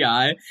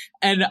CGI,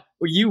 and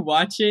you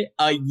watch it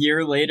a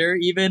year later,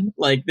 even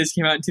like this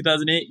came out in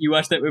 2008, you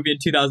watch that movie in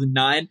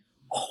 2009,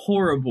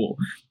 horrible.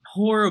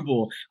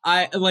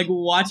 I like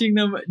watching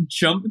them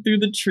jump through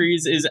the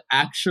trees is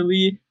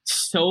actually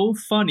so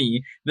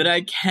funny that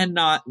I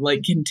cannot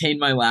like contain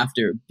my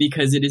laughter,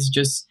 because it is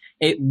just,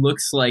 it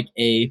looks like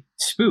a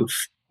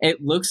spoof.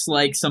 It looks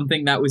like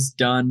something that was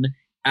done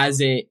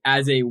as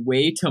a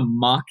way to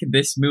mock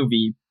this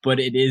movie, but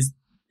it is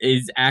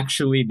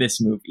actually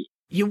this movie.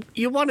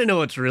 You want to know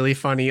what's really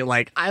funny?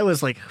 Like, I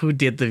was like, who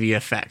did the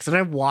VFX? And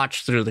I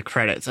watched through the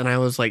credits and I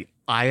was like,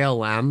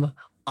 ILM,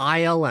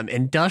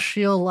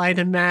 Industrial Light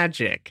and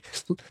Magic.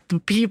 The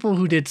people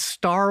who did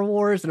Star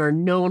Wars and are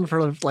known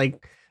for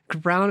like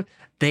ground,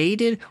 they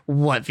did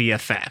what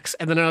VFX?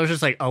 And then I was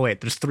just like, oh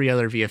wait, there's 3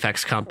 other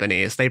VFX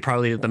companies. They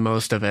probably did the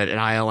most of it, and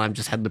ILM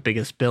just had the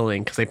biggest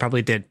billing because they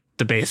probably did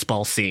the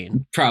baseball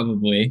scene.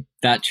 Probably.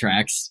 That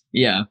tracks.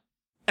 Yeah.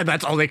 And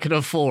that's all they could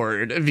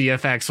afford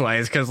VFX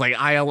wise, because like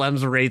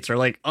ILM's rates are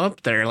like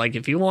up there. Like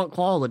if you want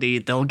quality,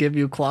 they'll give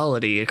you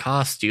quality. It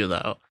costs you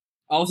though.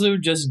 Also,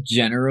 just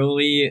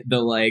generally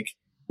the like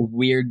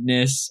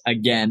weirdness,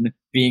 again,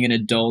 being an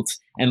adult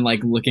and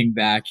like looking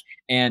back,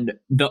 and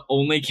the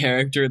only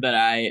character that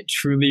I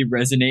truly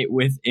resonate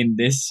with in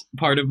this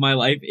part of my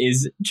life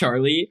is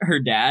Charlie, her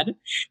dad,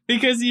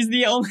 because he's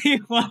the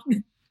only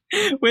one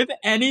with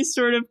any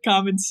sort of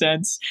common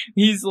sense.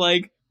 He's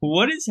like,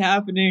 what is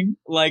happening?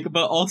 Like,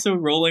 but also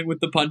rolling with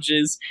the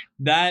punches.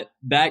 That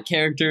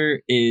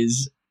character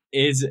is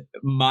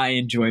my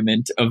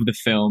enjoyment of the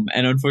film,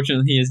 and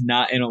unfortunately he is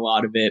not in a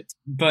lot of it,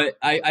 but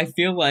I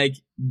feel like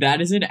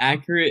that is an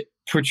accurate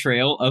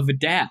portrayal of a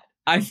dad.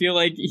 I feel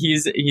like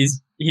he's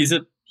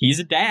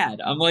a dad.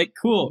 I'm like,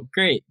 cool,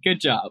 great, good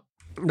job.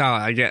 No,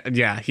 I get,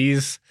 yeah,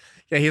 he's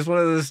one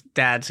of those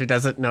dads who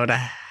doesn't know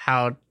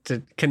how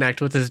to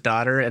connect with his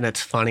daughter, and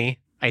it's funny.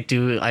 I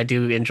do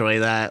enjoy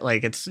that.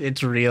 Like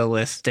it's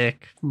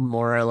realistic,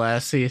 more or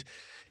less. He's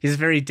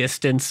very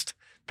distanced,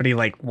 but he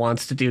like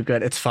wants to do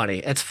good. It's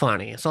funny.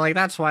 So like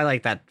that's why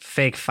like that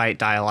fake fight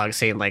dialogue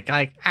scene like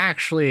I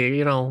actually,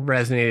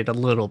 resonated a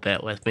little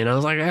bit with me. And I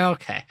was like,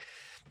 okay.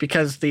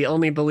 Because the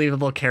only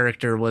believable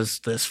character was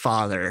this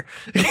father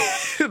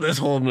this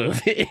whole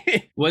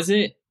movie. Was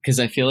it? Because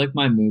I feel like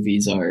my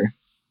movies are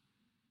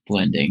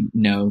blending.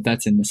 No,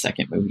 that's in the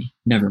second movie.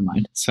 Never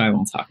mind. So I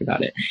won't talk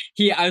about it.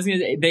 I was gonna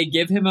say, they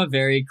give him a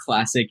very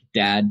classic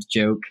dad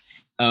joke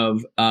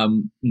of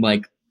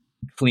like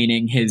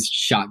cleaning his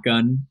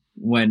shotgun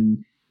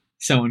when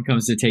someone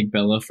comes to take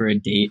Bella for a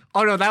date.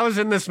 Oh no, that was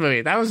in this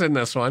movie. That was in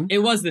this one.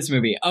 It was this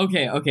movie.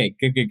 Okay,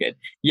 good.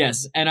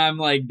 Yes, and I'm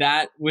like,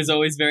 that was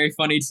always very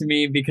funny to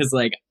me because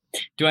like,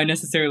 do I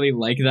necessarily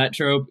like that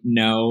trope?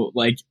 No,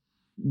 like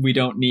we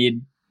don't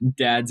need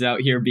dads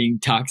out here being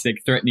toxic,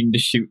 threatening to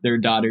shoot their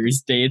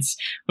daughter's dates.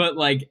 But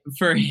like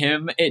for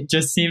him, it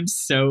just seems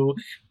so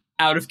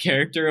out of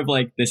character of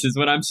like, this is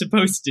what I'm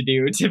supposed to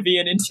do, to be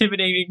an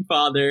intimidating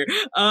father.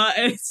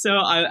 And so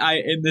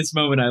I in this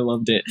moment I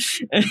loved it.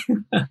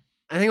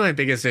 I think my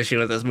biggest issue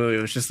with this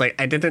movie was just like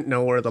I didn't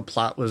know where the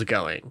plot was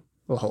going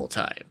the whole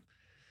time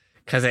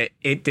because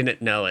it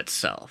didn't know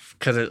itself,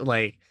 because it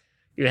like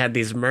you had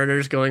these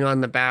murders going on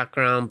in the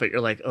background, but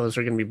you're like, oh, is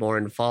there going to be more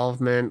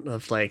involvement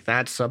of like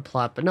that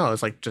subplot? But no,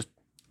 it's like just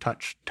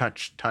touch.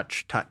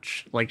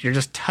 Like you're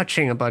just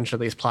touching a bunch of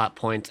these plot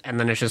points, and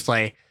then it's just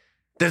like,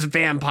 this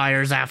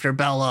vampire's after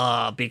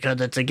Bella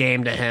because it's a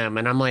game to him.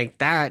 And I'm like,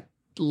 that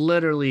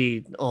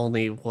literally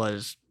only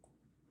was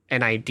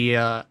an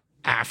idea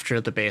after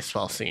the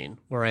baseball scene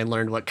where I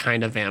learned what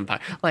kind of vampire.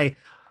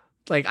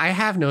 Like I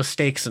have no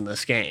stakes in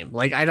this game.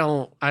 Like I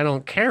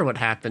don't care what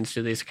happens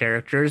to these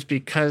characters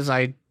because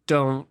I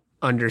don't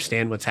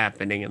understand what's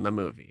happening in the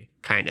movie,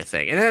 kind of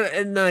thing.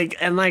 And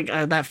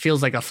that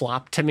feels like a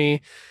flop to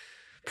me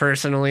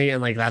personally,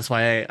 and like that's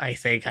why I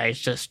think I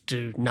just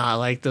do not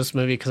like this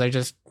movie,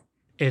 because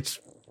it's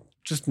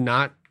just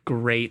not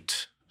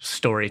great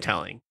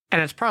storytelling.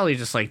 And it's probably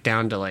just like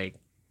down to like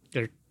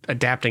they're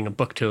adapting a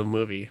book to a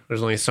movie.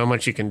 There's only so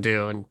much you can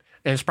do, and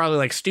it's probably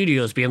like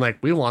studios being like,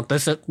 we want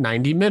this at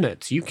 90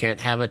 minutes. You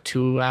can't have a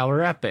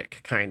 2-hour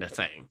epic kind of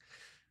thing.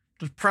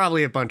 There's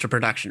probably a bunch of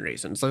production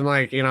reasons. And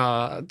like, they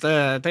are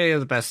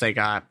the best they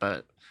got,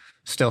 but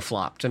still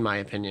flopped in my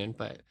opinion.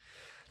 But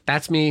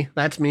that's me.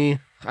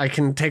 I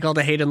can take all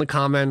the hate in the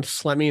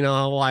comments. Let me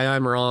know why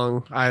I'm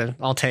wrong.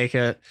 I'll take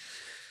it.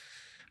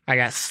 I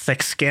got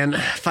thick skin.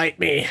 Fight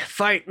me.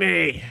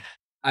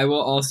 I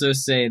will also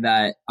say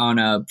that on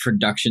a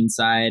production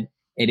side,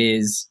 it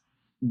is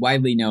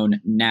widely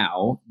known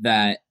now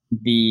that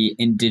the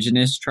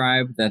indigenous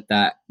tribe that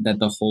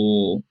the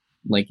whole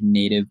like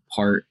native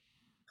part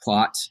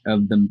plot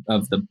of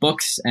the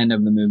books and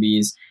of the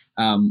movies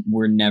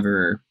were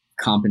never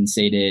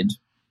compensated,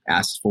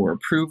 asked for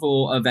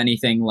approval of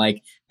anything.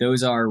 Like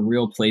those are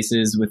real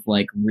places with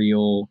like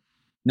real,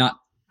 not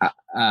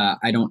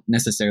I don't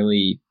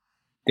necessarily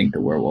think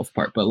the werewolf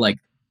part, but like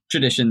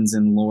traditions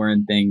and lore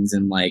and things,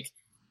 and like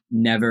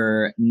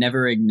never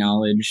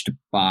acknowledged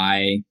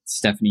by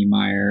Stephenie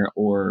Meyer,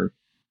 or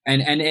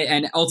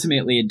and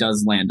ultimately it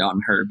does land on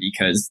her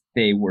because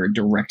they were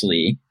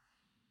directly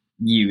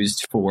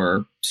used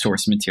for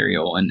source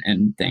material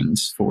and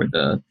things for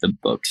the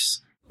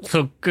books.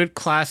 So good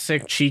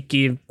classic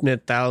cheeky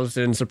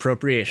mid-thousands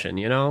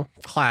appropriation,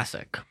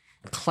 classic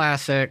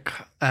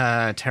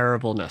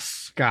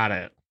terribleness. Got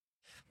it.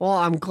 Well,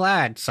 I'm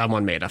glad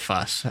someone made a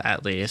fuss,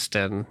 at least.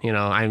 And,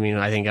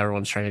 I think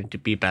everyone's trying to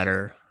be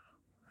better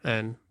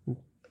and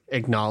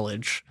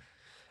acknowledge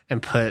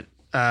and put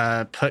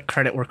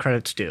credit where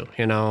credit's due,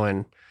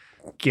 and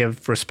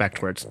give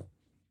respect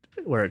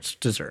where it's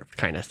deserved,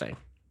 kind of thing.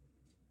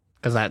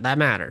 Because that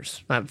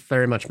matters. That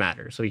very much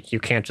matters. So you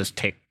can't just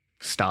take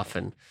stuff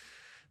and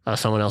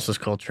someone else's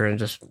culture and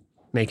just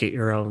make it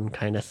your own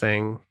kind of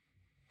thing.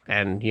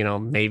 And,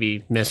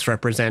 maybe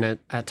misrepresent it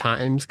at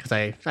times, because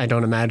I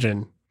don't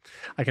imagine.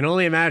 I can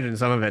only imagine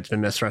some of it's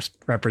been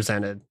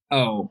misrepresented.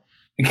 Oh,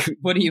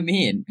 what do you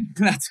mean?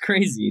 That's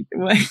crazy.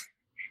 What?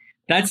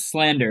 That's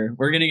slander.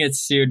 We're going to get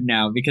sued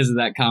now because of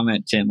that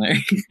comment, Chandler.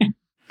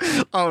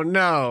 Oh,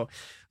 no.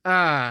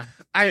 I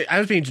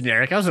was being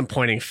generic. I wasn't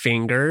pointing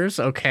fingers,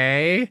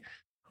 okay?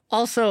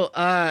 Also,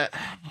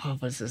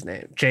 what was his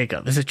name?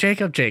 Jacob. Is it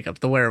Jacob? Jacob,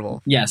 the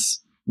werewolf. Yes.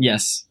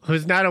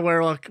 Who's not a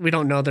werewolf. We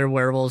don't know they're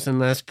werewolves in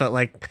this, but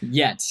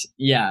Yet,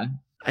 yeah.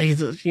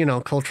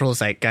 Cultural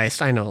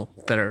zeitgeist. I know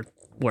that are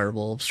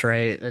werewolves,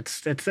 right?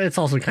 It's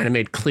also kind of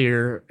made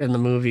clear in the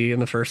movie, in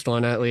the first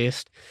one at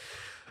least.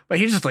 But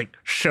he just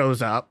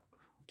shows up.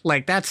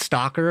 That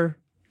stalker,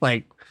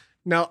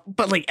 no,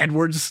 but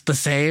Edward's the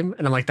same,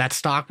 and I'm like, that's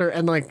stalker,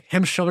 and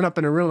him showing up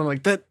in a room, I'm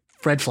like, that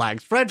red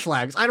flags.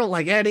 I don't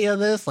like any of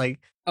this.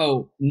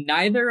 Oh,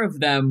 neither of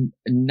them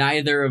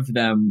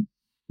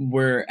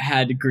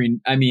had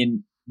green. I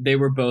mean, they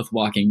were both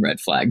walking red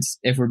flags,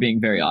 if we're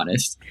being very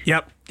honest.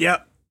 Yep.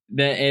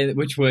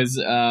 Which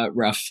was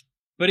rough.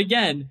 But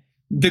again,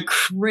 the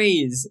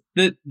craze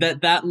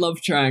that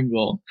love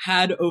triangle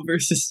had over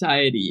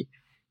society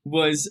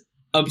was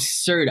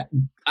absurd.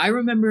 I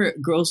remember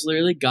girls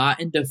literally got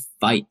into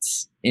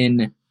fights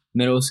in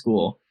middle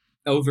school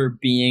over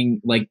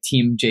being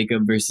Team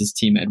Jacob versus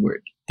Team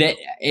Edward.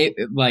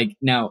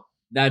 Now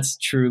that's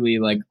truly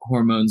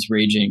hormones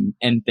raging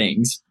and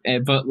things.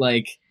 But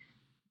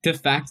the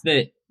fact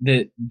that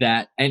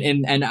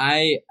and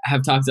I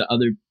have talked to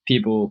other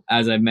people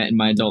as I've met in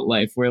my adult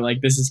life where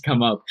this has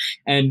come up,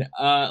 and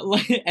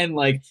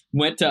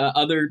went to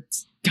other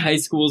high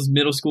schools,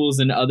 middle schools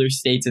in other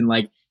states, and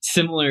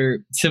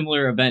similar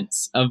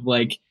events of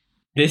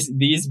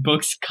these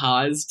books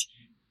caused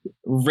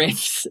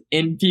rifts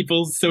in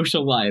people's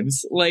social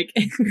lives.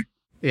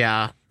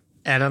 Yeah.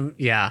 And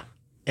yeah.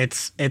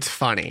 It's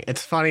funny.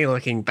 It's funny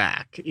looking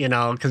back,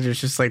 because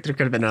it's just there could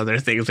have been other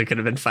things we could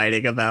have been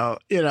fighting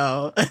about,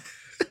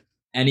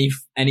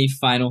 Any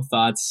final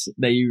thoughts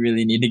that you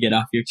really need to get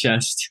off your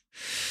chest?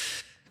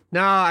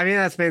 No, I mean,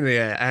 that's mainly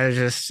it.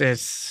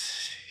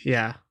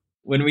 Yeah.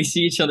 When we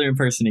see each other in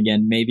person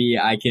again, maybe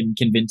I can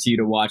convince you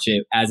to watch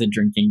it as a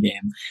drinking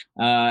game,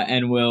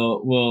 and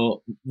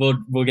we'll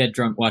get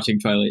drunk watching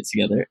Twilight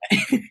together.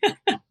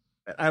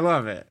 I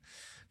love it.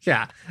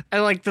 Yeah,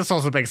 and this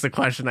also begs the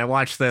question. I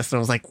watched this and I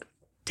was like,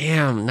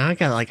 damn, now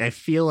I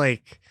feel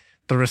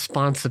the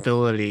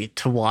responsibility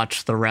to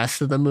watch the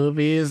rest of the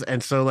movies,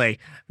 and so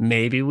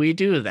maybe we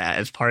do that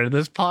as part of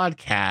this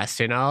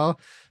podcast,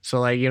 So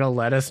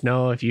let us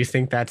know if you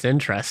think that's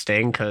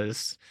interesting,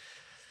 because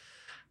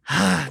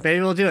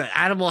maybe we'll do it.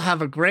 Adam will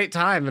have a great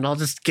time, and I'll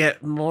just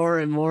get more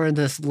and more in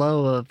this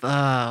low of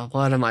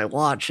what am I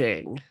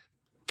watching?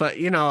 But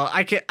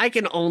I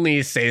can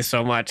only say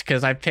so much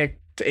because I picked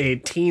a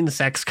teen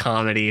sex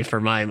comedy for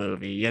my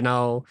movie.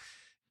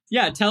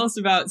 Yeah, tell us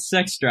about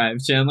Sex Drive,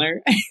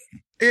 Chandler.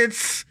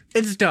 It's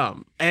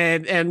dumb,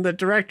 and the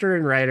director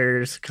and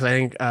writers, because I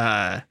think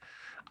I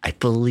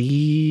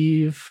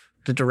believe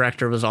the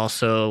director was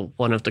also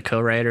one of the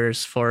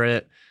co-writers for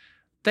it.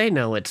 They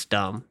know it's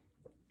dumb.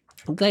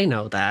 They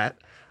know that.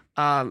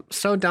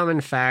 So dumb,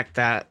 in fact,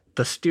 that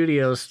the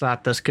studios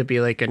thought this could be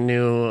a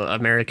new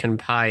American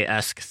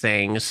Pie-esque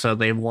thing, so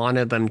they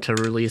wanted them to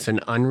release an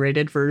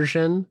unrated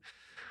version,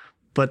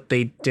 but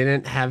they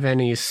didn't have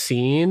any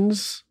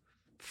scenes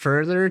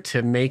further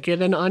to make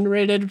it an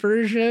unrated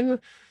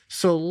version.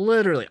 So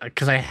literally,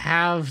 because I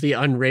have the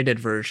unrated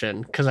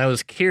version, because I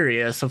was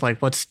curious of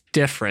what's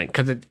different,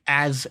 because it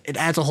adds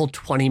a whole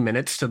 20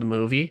 minutes to the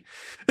movie.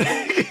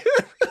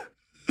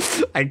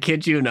 I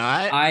kid you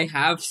not. I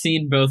have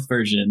seen both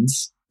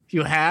versions.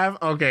 You have?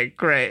 Okay,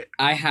 great.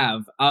 I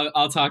have.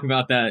 I'll talk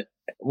about that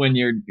when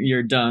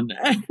you're done.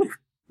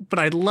 But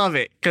I love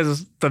it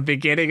because the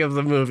beginning of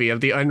the movie, of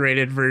the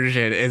unrated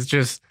version, is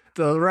just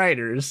the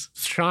writers,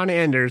 Sean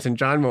Anders and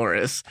John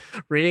Morris,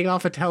 reading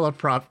off a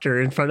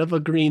teleprompter in front of a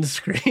green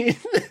screen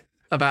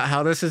about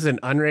how this is an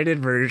unrated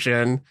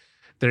version.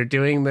 They're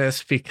doing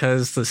this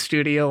because the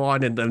studio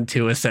wanted them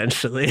to,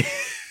 essentially.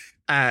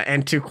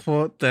 And to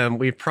quote them,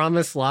 "We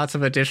promise lots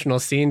of additional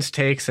scenes,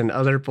 takes, and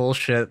other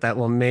bullshit that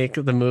will make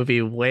the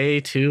movie way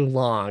too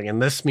long. And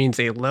this means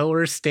a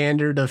lower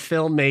standard of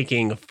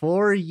filmmaking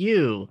for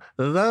you,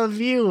 the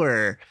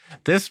viewer.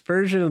 This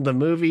version of the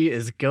movie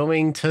is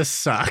going to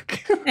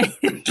suck."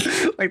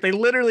 They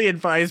literally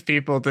advise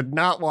people to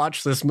not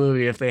watch this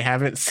movie if they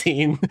haven't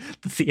seen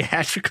the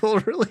theatrical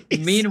release.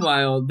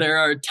 Meanwhile, there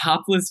are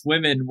topless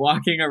women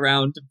walking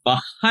around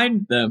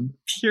behind them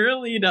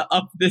purely to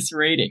up this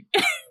rating.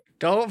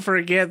 Don't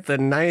forget the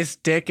nice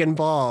dick and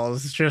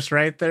balls just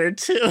right there,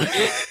 too.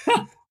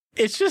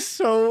 It's just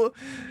so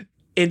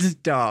it's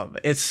dumb.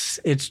 It's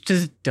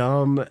just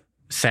dumb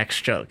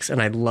sex jokes,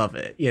 and I love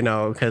it, you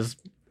know, because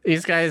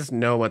these guys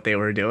know what they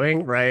were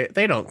doing, right?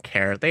 They don't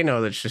care. They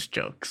know that it's just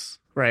jokes,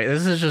 right?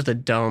 This is just a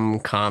dumb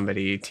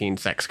comedy, teen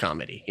sex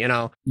comedy, you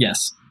know?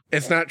 Yes.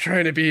 It's not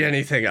trying to be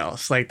anything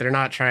else. Like, they're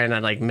not trying to,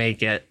 like,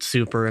 make it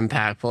super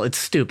impactful. It's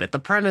stupid. The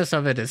premise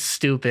of it is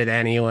stupid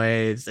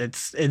anyways.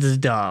 It's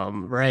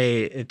dumb,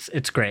 right?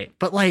 It's great.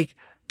 But, like,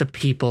 the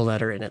people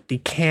that are in it, the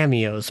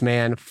cameos,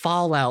 man.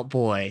 Fallout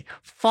Boy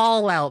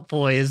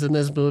is in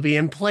this movie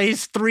and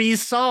plays 3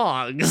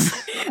 songs.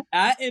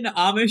 At an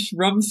Amish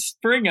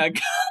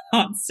Rumspringa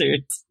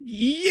concert.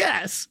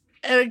 Yes.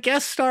 And a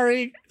guest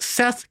starring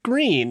Seth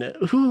Green,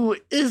 who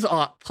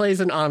plays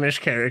an Amish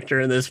character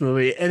in this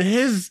movie, and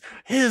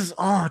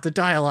the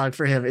dialogue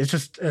for him is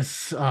just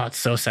it's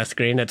so Seth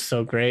Green. It's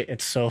so great.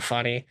 It's so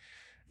funny.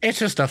 It's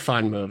just a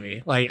fun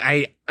movie. Like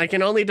I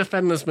can only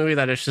defend this movie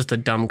that it's just a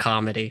dumb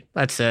comedy.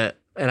 That's it,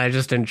 and I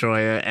just enjoy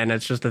it. And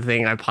it's just a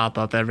thing I pop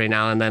up every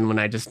now and then when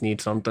I just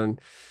need something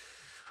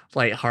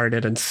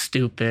lighthearted and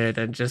stupid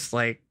and just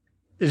like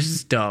it's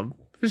just dumb.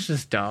 It's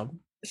just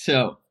dumb.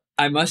 So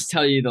I must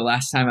tell you, the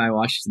last time I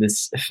watched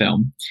this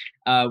film,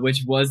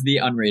 which was the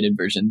unrated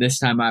version, this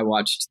time I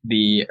watched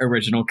the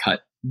original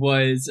cut,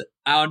 was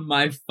on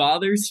my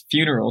father's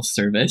funeral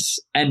service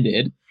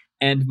ended,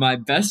 and my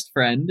best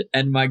friend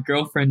and my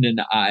girlfriend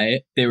and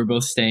I, they were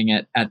both staying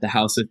at the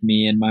house with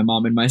me and my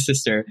mom and my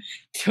sister,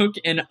 took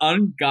an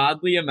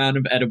ungodly amount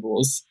of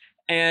edibles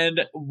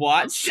and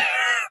watched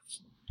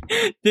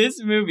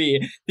this movie,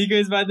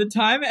 because by the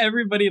time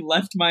everybody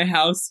left my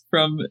house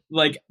from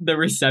like the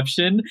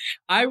reception,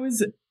 I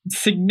was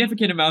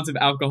significant amounts of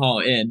alcohol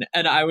in,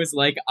 and I was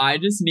like, I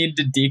just need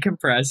to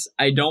decompress.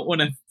 I don't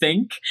want to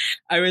think.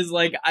 I was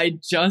like, I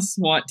just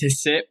want to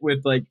sit with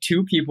like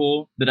 2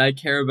 people that I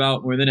care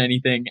about more than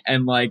anything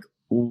and like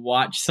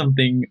watch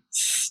something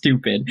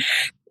stupid.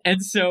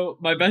 And so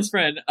my best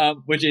friend,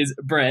 which is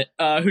Brett,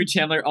 who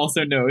Chandler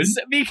also knows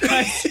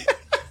because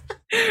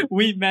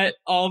we met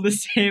all the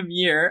same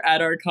year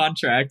at our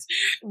contract,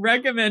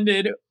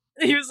 recommended,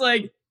 he was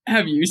like,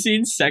 have you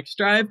seen Sex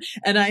Drive?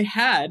 And I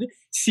had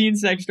seen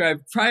Sex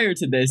Drive prior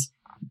to this,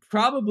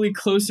 probably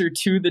closer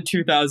to the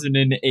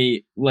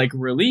 2008 like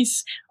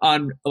release,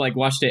 on like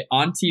watched it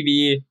on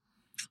TV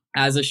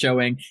as a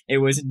showing. It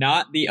was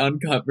not the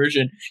uncut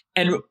version.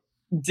 And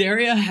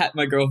Daria,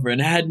 my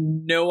girlfriend, had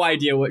no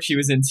idea what she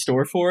was in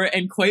store for,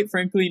 and quite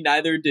frankly,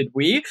 neither did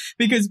we,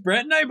 because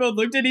Brett and I both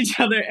looked at each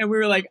other and we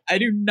were like, I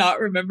do not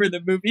remember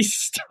the movie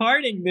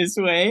starting this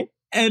way.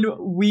 And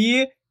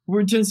we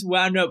were just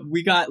wound up,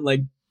 we got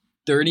like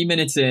 30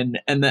 minutes in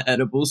and the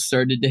edibles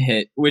started to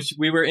hit, which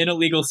we were in a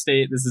legal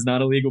state. This is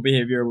not illegal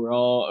behavior. We're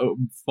all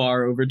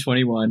far over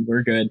 21.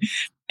 We're good.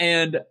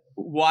 And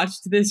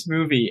watched this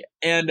movie,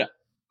 and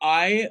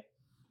I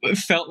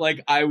felt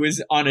like I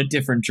was on a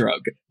different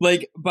drug.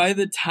 Like by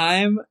the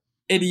time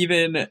it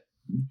even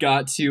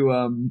got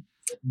to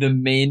the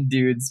main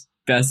dude's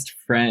best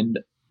friend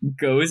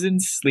goes and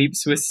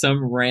sleeps with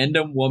some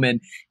random woman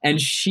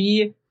and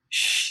she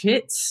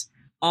shits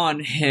on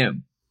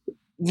him.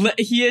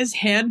 He is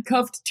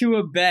handcuffed to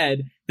a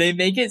bed. They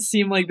make it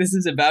seem like this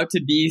is about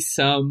to be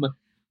some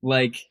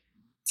like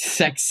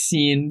sex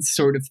scene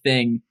sort of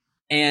thing.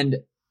 And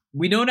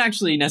we don't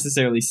actually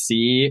necessarily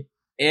see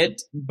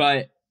it,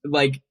 but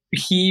like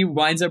he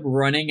winds up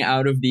running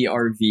out of the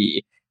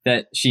RV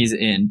that she's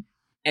in,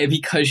 and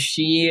because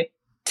she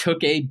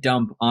took a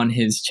dump on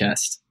his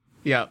chest.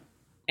 Yeah.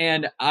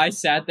 And I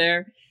sat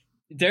there.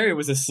 Daria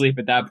was asleep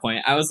at that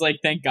point. I was like,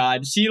 thank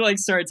God. She like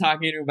started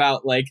talking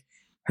about like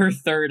her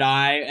third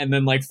eye and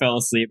then like fell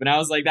asleep. And I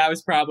was like, that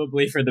was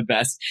probably for the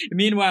best.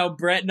 Meanwhile,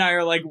 Brett and I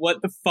are like,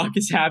 what the fuck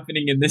is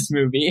happening in this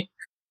movie?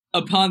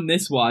 Upon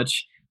this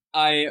watch,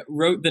 I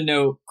wrote the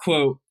note,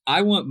 quote,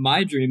 I want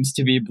my dreams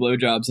to be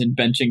blowjobs and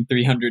benching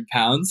 300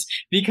 pounds,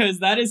 because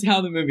that is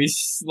how the movie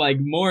like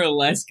more or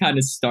less kind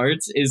of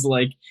starts, is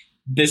like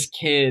this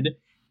kid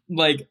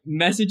like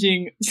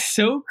messaging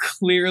so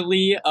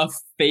clearly a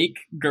fake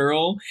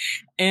girl,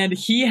 and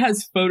he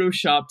has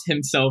photoshopped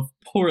himself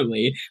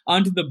poorly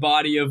onto the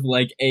body of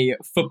like a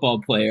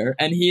football player,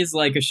 and he is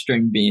like a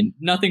string bean.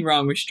 Nothing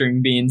wrong with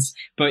string beans,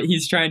 but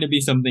he's trying to be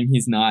something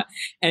he's not.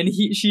 And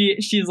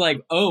she's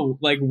like, oh,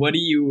 like what do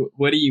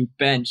you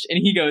bench? And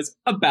he goes,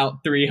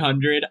 about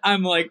 300.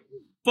 I'm like,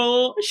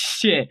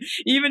 bullshit.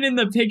 Even in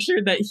the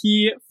picture that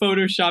he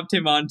photoshopped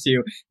him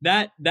onto,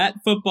 that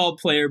football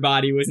player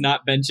body was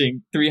not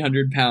benching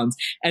 300 pounds.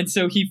 And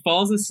so he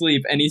falls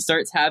asleep and he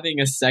starts having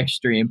a sex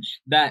dream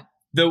that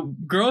the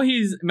girl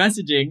he's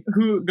messaging,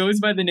 who goes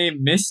by the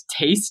name Miss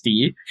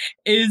Tasty,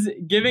 is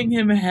giving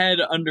him head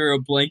under a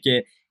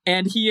blanket,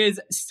 and he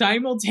is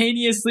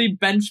simultaneously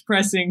bench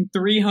pressing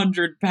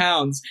 300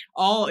 pounds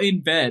all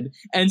in bed.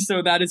 And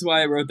so that is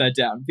why I wrote that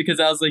down, because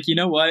I was like, you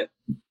know what?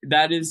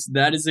 That is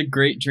a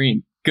great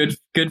dream. Good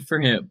for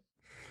him.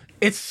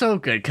 It's so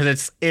good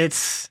because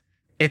it's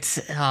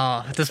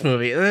this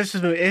movie.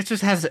 It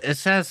just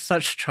has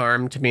such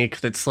charm to me,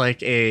 because it's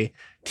like a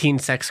teen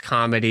sex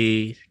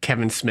comedy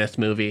Kevin Smith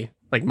movie,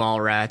 like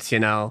Mallrats, you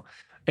know.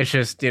 It's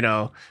just,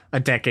 a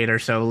decade or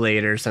so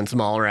later since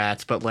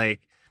Mallrats, but like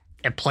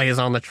it plays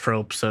on the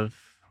tropes of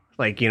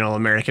like,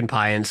 American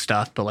Pie and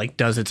stuff, but like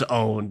does its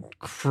own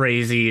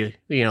crazy,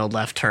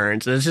 left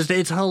turns.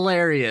 It's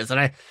hilarious.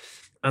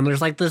 And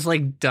there's like this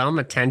like dumb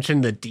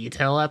attention to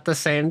detail at the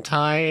same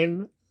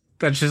time.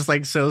 That's just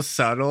like so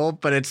subtle,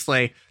 but it's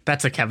like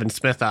that's a Kevin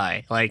Smith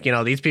eye. Like,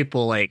 these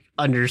people like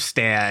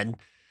understand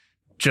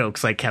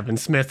jokes like Kevin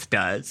Smith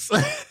does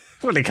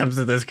when it comes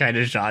to this kind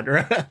of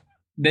genre.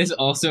 This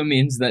also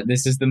means that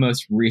this is the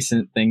most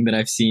recent thing that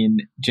I've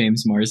seen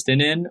James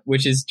Marsden in,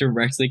 which is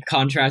directly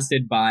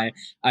contrasted by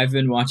I've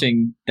been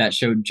watching that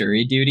show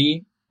Jury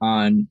Duty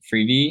on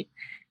Freevee,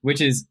 which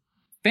is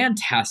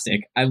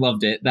fantastic. I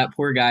loved it. That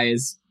poor guy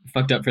is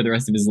fucked up for the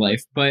rest of his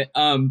life. But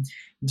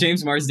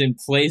James Marsden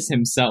plays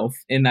himself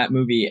in that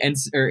movie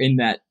or in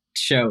that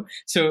show.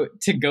 So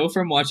to go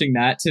from watching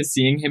that to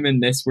seeing him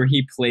in this, where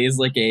he plays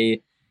like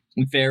a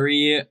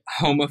very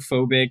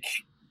homophobic,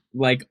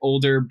 like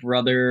older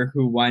brother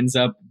who winds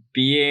up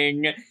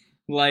being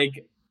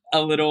like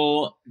a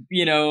little,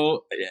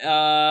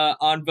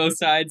 on both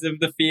sides of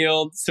the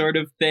field sort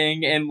of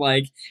thing. And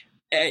like,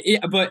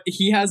 but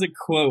he has a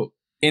quote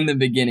in the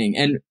beginning.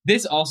 And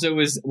this also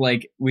was,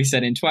 like we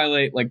said in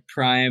Twilight, like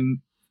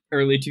prime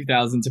early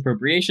 2000s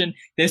appropriation.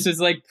 This was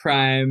like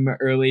prime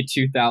early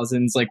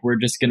 2000s, like we're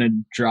just gonna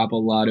drop a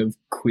lot of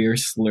queer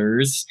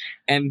slurs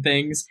and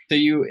things. So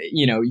you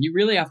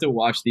really have to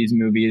watch these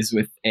movies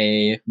with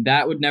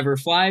that would never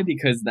fly,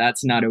 because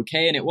that's not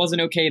okay. And it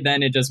wasn't okay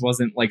then. It just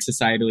wasn't like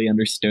societally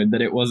understood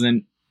that it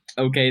wasn't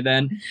okay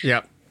then.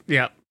 Yep.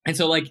 And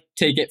so like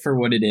take it for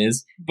what it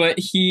is. But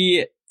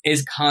he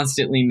is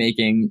constantly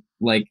making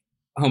like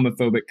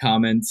homophobic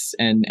comments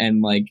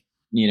and like,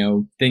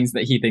 things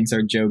that he thinks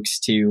are jokes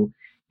to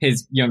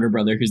his younger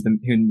brother, who's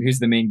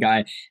the main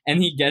guy.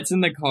 And he gets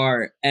in the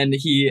car and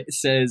he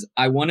says,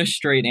 "I want a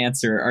straight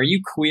answer. Are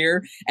you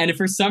queer?" And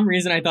for some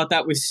reason, I thought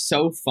that was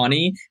so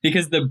funny,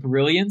 because the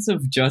brilliance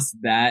of just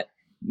that,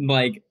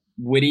 like,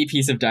 witty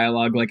piece of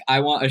dialogue, like,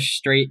 "I want a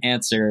straight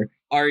answer.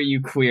 Are you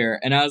queer?"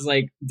 And I was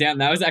like, damn,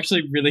 that was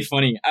actually really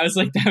funny. I was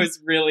like, that was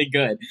really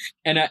good.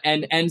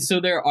 And so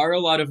there are a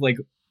lot of like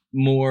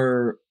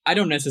more, I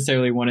don't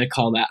necessarily want to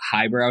call that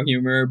highbrow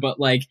humor, but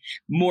like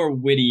more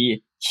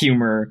witty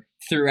humor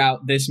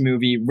throughout this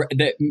movie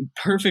that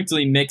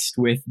perfectly mixed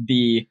with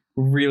the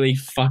really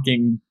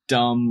fucking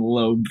dumb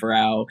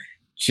lowbrow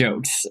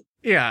jokes.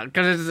 Yeah,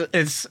 because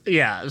it's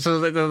yeah. So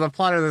the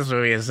plot of this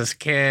movie is this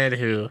kid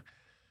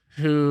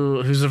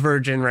who's a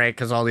virgin, right?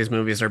 Because all these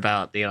movies are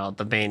about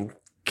the main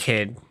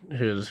kid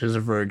who's a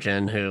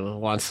virgin who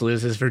wants to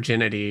lose his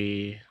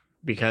virginity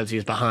because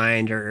he's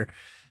behind or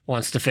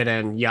wants to fit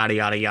in, yada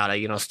yada yada.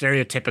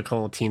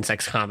 Stereotypical teen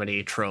sex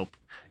comedy trope.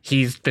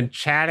 He's been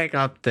chatting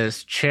up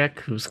this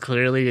chick who's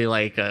clearly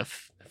like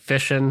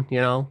fishing,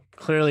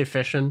 clearly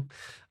fishing,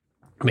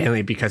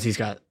 mainly because he's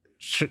got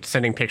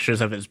sending pictures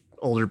of his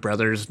older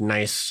brother's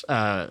nice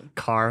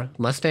car,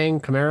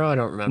 Mustang, Camaro, I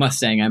don't remember.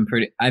 Mustang,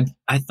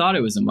 I thought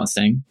it was a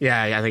Mustang.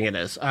 Yeah, I think it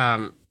is.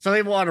 So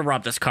they want to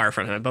rob this car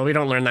from him, but we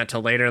don't learn that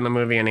till later in the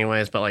movie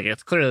anyways, but like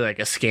it's clearly like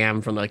a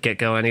scam from the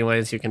get-go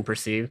anyways, you can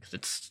perceive, because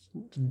it's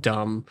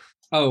dumb.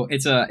 Oh,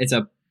 it's a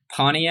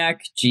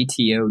Pontiac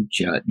GTO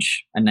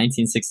Judge, a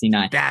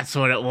 1969. That's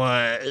what it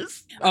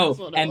was.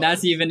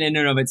 That's even in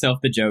and of itself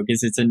the joke,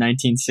 is it's a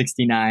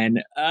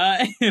 1969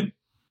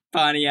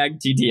 Pontiac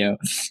GTO.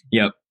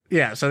 Yep.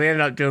 Yeah, so they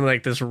ended up doing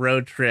like this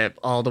road trip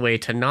all the way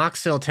to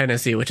Knoxville,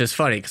 Tennessee, which is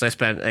funny because I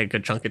spent a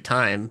good chunk of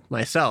time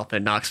myself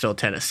in Knoxville,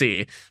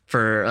 Tennessee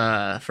for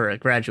a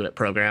graduate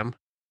program.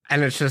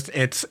 And it's just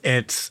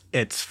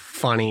it's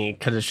funny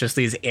because it's just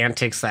these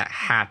antics that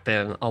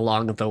happen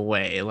along the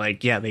way.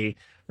 Like, yeah, they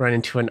run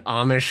into an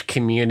Amish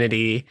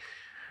community.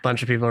 A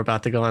bunch of people are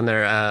about to go on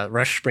their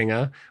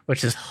Rushspringer,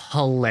 which is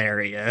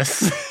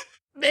hilarious.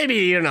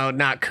 Maybe,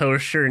 not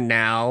kosher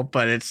now,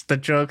 but it's the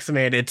jokes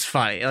made. It's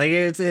funny. Like,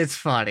 it's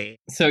funny.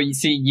 So you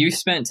see, you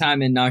spent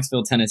time in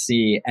Knoxville,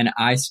 Tennessee, and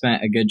I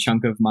spent a good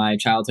chunk of my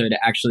childhood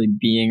actually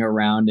being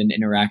around and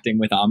interacting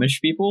with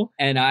Amish people.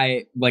 And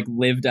I like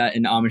lived at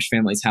an Amish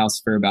family's house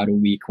for about a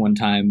week one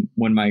time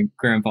when my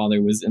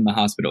grandfather was in the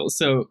hospital.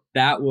 So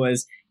that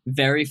was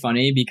very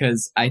funny,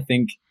 because I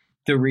think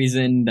the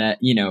reason that,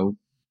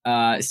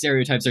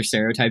 stereotypes are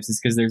stereotypes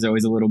is because there's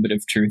always a little bit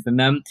of truth in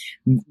them.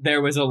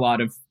 There was a lot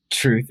of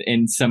truth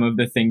in some of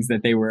the things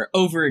that they were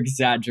over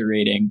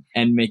exaggerating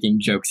and making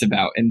jokes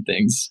about and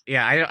things.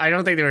 Yeah, I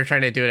don't think they were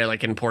trying to do it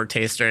like in poor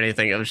taste or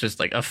anything. It was just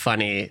like a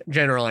funny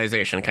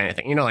generalization kind of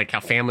thing. Like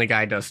how Family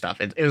Guy does stuff.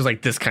 It was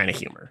like this kind of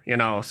humor,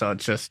 so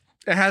it's just,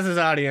 it has its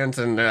audience,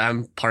 and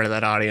I'm part of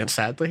that audience,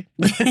 sadly.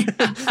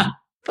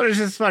 But it's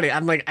just funny.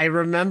 I'm like, I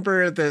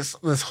remember this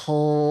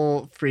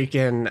whole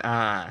freaking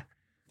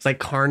it's like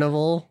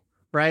carnival,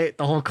 right?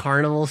 The whole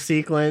carnival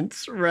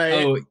sequence,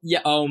 right? Oh, yeah.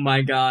 Oh,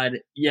 my God.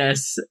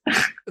 Yes.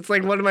 It's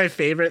like one of my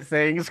favorite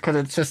things, because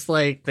it's just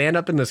like they end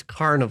up in this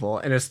carnival,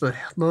 and it's the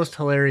most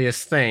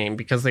hilarious thing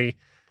because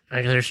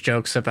there's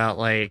jokes about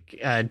like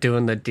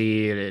doing the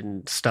deed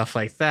and stuff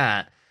like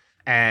that.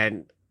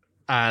 And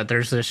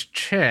there's this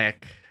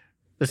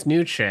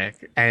new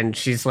chick, and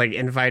she's like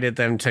invited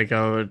them to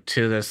go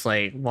to this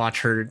like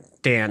watch her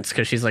dance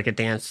because she's like a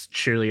dance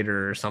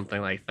cheerleader or something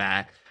like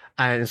that.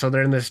 And so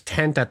they're in this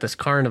tent at this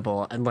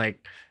carnival and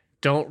like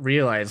don't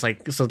realize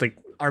like so the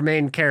our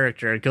main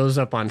character goes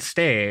up on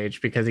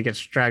stage because he gets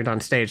dragged on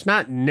stage,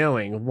 not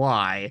knowing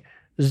why,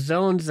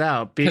 zones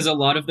out because a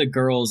lot of the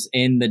girls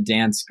in the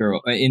dance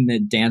group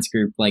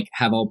like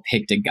have all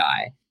picked a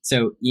guy.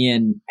 So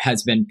Ian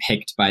has been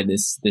picked by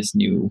this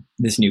new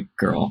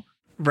girl.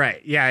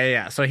 Right.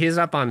 Yeah. So he's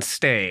up on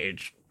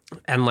stage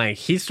and like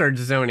he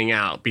starts zoning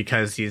out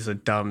because he's a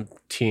dumb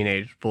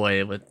teenage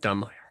boy with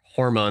dumb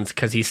hormones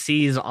because he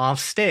sees off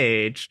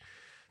stage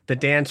the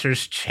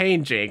dancers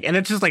changing and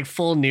it's just like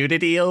full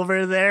nudity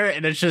over there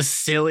and it's just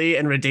silly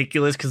and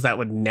ridiculous because that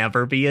would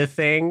never be a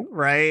thing.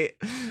 Right.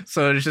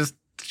 So it's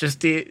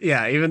just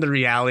even the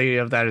reality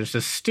of that is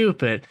just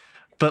stupid.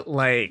 But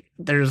like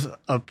there's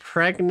a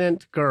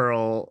pregnant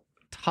girl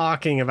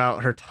talking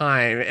about her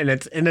time and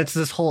it's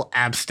this whole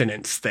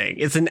abstinence thing.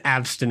 It's an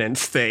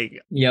abstinence thing.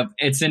 Yep,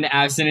 it's an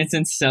abstinence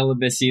and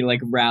celibacy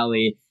like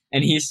rally,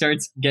 and he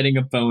starts getting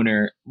a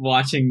boner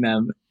watching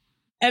them.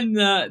 And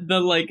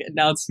the like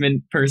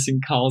announcement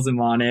person calls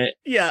him on it.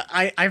 Yeah,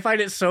 I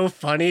find it so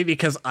funny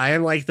because I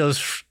am like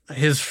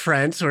his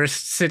friends who are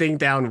sitting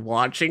down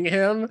watching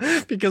him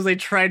because they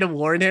try to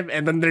warn him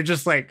and then they're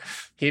just like,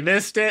 he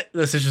missed it.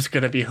 This is just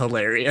going to be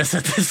hilarious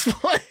at this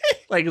point.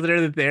 Like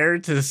they're there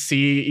to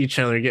see each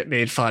other get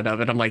made fun of.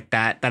 And I'm like,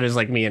 that is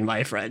like me and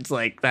my friends.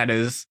 Like that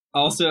is.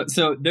 Also,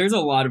 so there's a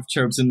lot of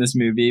tropes in this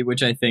movie,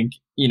 which I think,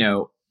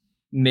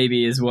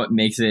 maybe is what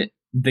makes it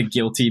the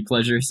guilty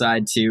pleasure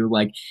side too.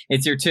 Like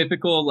it's your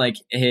typical like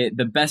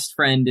the best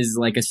friend is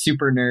like a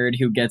super nerd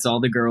who gets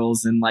all the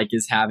girls and like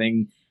is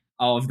having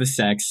all of the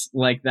sex,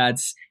 like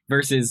that's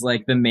versus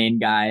like the main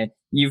guy.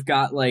 You've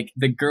got like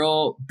the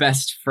girl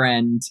best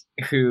friend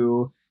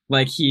who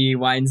like he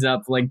winds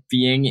up like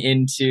being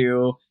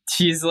into,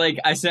 she's like,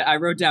 I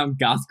wrote down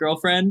goth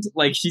girlfriend.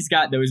 Like she's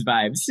got those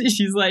vibes.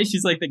 She's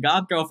like the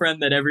goth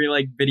girlfriend that every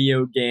like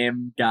video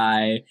game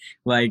guy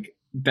like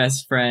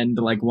best friend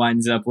like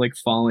winds up like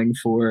falling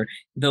for,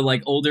 the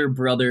like older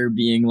brother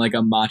being like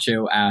a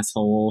macho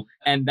asshole,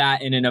 and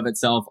that in and of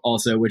itself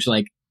also, which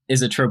like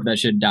is a trope that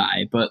should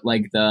die, but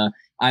like the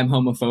I'm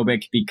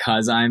homophobic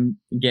because I'm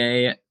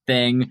gay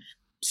thing.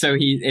 So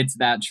it's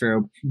that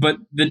trope. But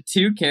the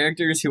two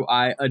characters who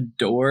I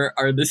adore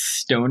are the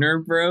stoner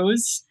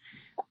bros.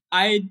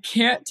 I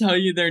can't tell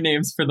you their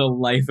names for the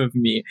life of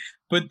me,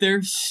 but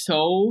they're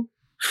so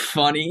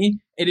funny.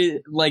 It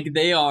is like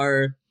they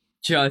are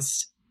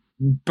just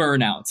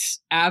burnouts,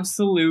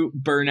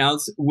 absolute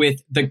burnouts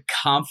with the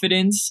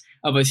confidence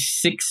of a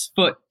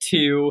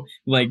 6'2"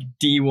 like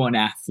D1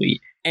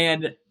 athlete.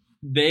 And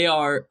they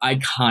are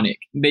iconic.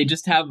 They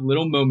just have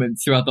little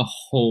moments throughout the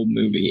whole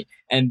movie,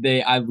 and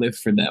I live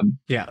for them.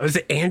 Yeah, was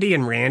it Andy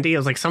and Randy? It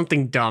was like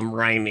something dumb,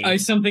 rhymey.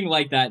 Something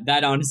like that.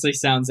 That honestly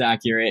sounds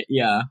accurate.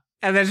 Yeah.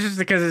 And that's just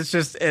because it's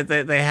just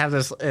they have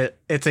this.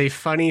 It's a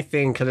funny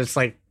thing because it's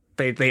like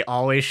they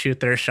always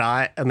shoot their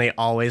shot and they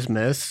always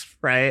miss,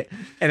 right?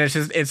 And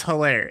it's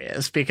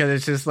hilarious because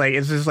it's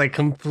just like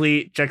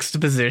complete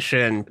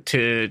juxtaposition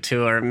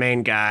to our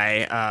main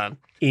guy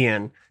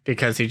Ian,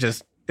 because he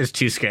just is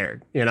too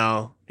scared,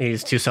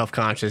 he's too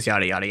self-conscious,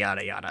 yada yada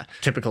yada yada,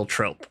 typical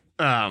trope.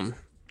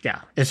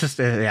 It's just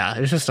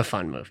a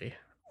fun movie,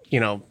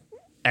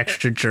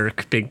 extra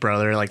jerk big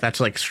brother, like that's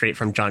like straight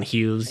from John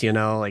Hughes,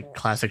 like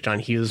classic John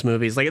Hughes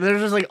movies. Like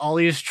there's just like all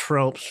these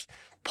tropes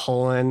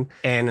pulling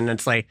in, and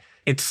it's like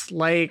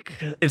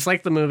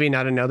the movie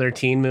Not Another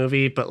Teen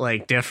Movie, but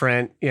like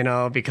different,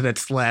 because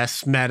it's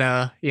less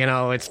meta,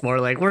 it's more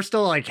like we're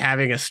still like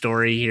having a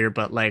story here,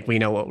 but like we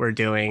know what we're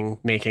doing,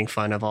 making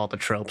fun of all the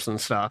tropes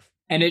and stuff.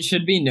 And it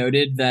should be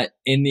noted that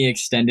in the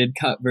extended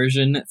cut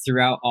version,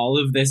 throughout all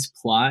of this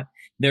plot,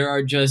 there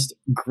are just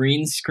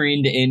green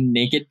screened in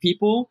naked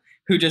people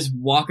who just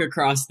walk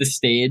across the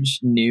stage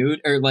nude,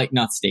 or like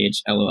not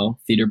stage, LOL,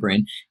 theater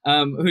brain,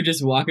 who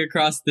just walk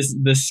across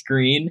the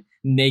screen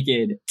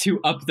naked to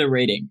up the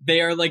rating.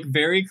 They are like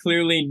very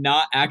clearly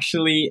not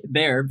actually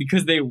there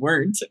because they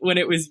weren't when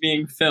it was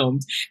being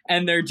filmed,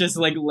 and they're just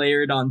like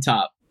layered on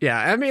top. Yeah,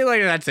 I mean,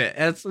 like that's it.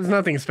 It's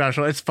nothing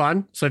special. It's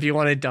fun. So if you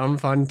want a dumb,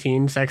 fun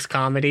teen sex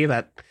comedy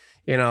that,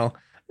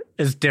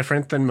 is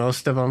different than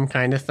most of them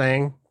kind of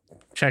thing,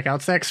 check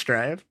out Sex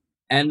Drive.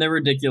 And the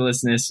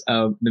ridiculousness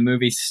of the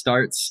movie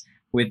starts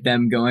with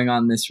them going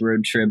on this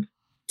road trip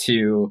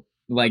to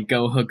like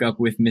go hook up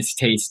with Miss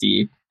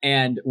Tasty.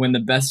 And when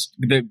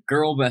the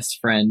girl best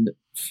friend,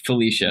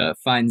 Felicia,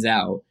 finds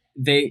out,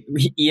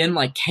 Ian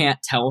like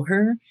can't tell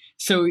her.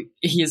 So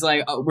he's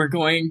like, oh, we're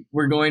going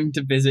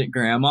to visit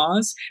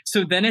grandma's.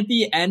 So then at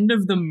the end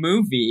of the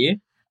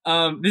movie,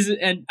 this is,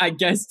 and I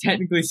guess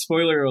technically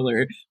spoiler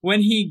alert,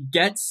 when he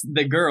gets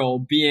the girl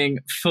being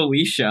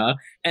Felicia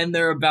and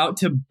they're about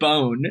to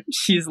bone,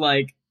 she's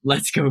like,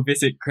 let's go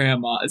visit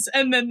grandma's.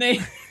 And then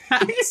they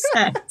have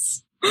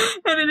sex.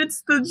 And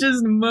it's the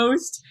just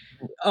most,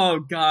 oh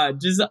God,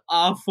 just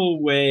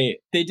awful way.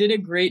 They did a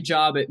great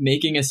job at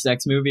making a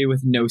sex movie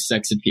with no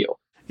sex appeal.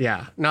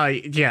 Yeah. No,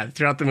 yeah.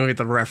 Throughout the movie,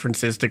 the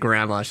references to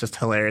grandma is just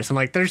hilarious. I'm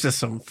like, there's just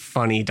some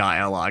funny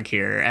dialogue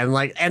here. And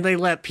they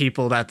let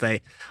people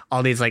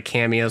all these like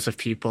cameos of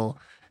people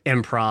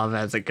improv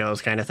as it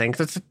goes kind of thing.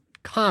 'Cause it's a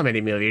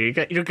comedy movie.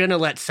 You're going to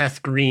let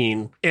Seth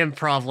Green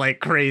improv like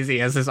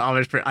crazy as this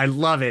Amish. I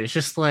love it. It's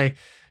just like,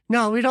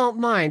 no, we don't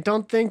mind.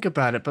 Don't think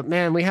about it. But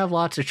man, we have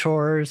lots of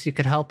chores you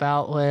could help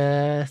out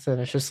with. And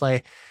it's just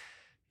like,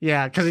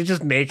 yeah, because it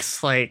just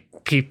makes like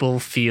people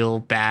feel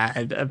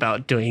bad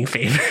about doing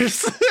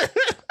favors.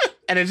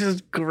 And it's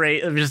just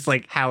great. It's just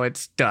like how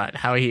it's done,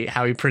 how he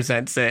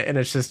presents it. And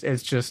it's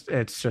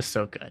just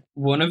so good.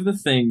 One of the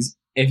things,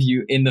 I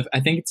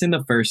think it's in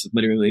the first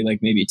literally like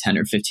maybe 10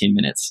 or 15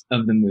 minutes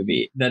of the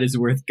movie that is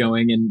worth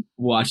going and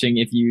watching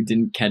if you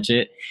didn't catch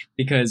it,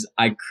 because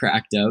I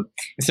cracked up.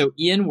 So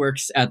Ian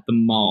works at the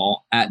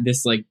mall at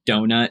this like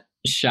donut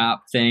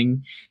shop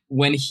thing.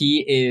 When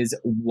he is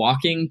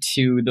walking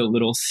to the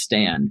little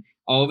stand,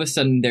 all of a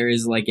sudden there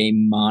is like a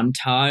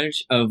montage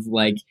of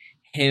like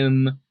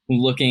him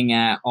looking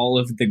at all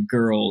of the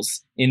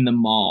girls in the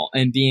mall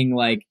and being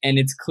like, and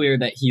it's clear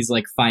that he's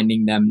like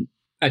finding them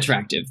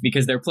attractive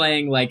because they're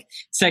playing like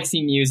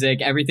sexy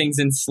music, everything's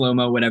in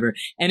slow-mo, whatever.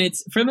 And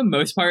it's, for the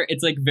most part,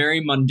 it's like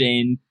very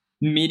mundane,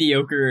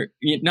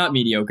 not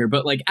mediocre,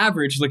 but like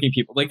average looking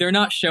people. Like they're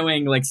not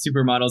showing like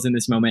supermodels in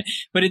this moment,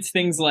 but it's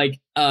things like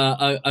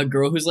a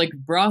girl who's like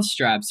bra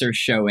straps are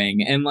showing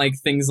and like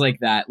things like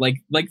that.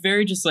 Like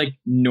very just like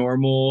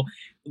normal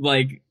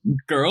like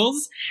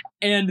girls.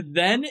 And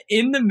then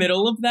in the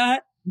middle of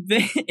that,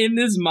 in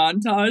this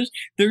montage,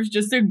 there's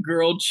just a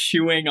girl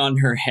chewing on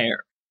her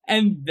hair.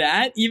 And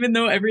that, even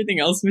though everything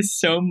else was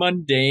so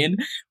mundane,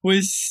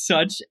 was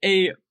such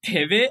a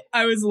pivot.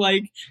 I was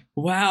like,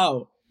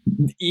 wow,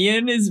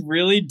 Ian is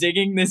really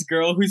digging this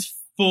girl who's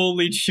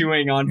fully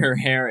chewing on her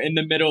hair in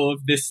the middle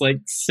of this like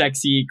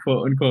sexy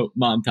quote unquote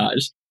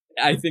montage.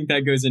 I think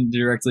that goes in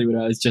directly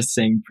what I was just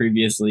saying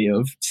previously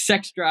of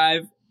sex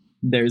drive.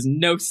 There's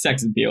no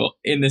sex appeal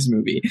in this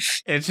movie.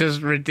 It's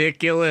just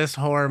ridiculous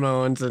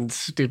hormones and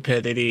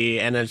stupidity,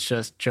 and it's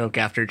just joke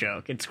after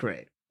joke. It's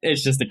great.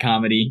 It's just a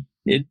comedy.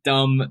 It's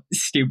dumb,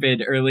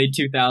 stupid, early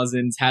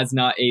 2000s, has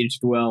not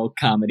aged well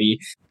comedy.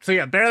 So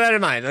yeah, bear that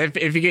in mind.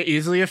 If you get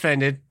easily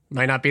offended,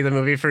 might not be the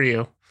movie for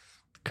you.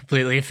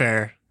 Completely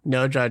fair.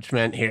 No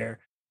judgment here.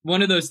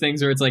 One of those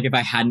things where it's like, if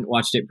I hadn't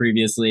watched it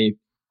previously,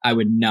 I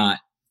would not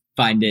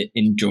find it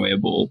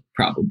enjoyable,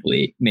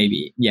 probably,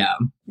 maybe. Yeah.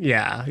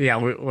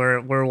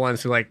 We're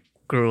ones who like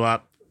grew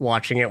up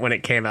watching it when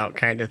it came out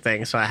kind of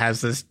thing. So it has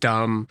this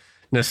dumb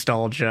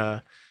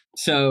nostalgia.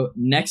 So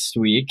next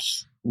week,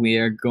 we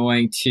are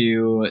going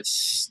to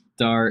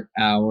start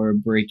our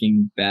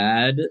Breaking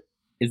Bad.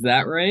 Is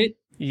that right?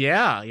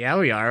 Yeah,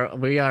 we are.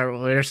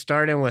 We're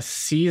starting with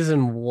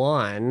season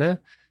 1,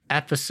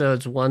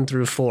 episodes 1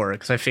 through 4,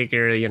 because I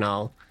figure,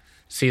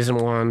 season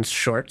 1's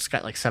short. It's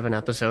got like 7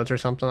 episodes or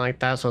something like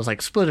that. So it's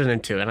like split it in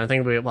 2. And I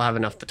think we'll have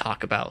enough to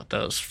talk about with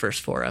those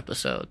first 4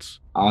 episodes.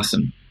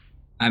 Awesome.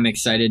 I'm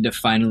excited to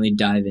finally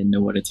dive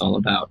into what it's all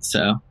about.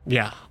 So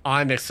yeah,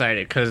 I'm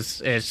excited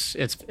because it's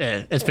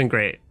been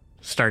great.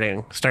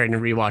 Starting to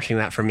rewatching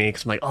that for me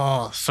because I'm like,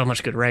 oh, so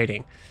much good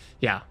writing.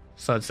 Yeah,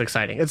 so it's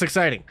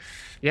exciting.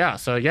 Yeah,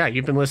 so yeah,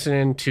 you've been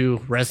listening to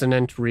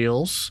Resonant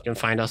Reels. You can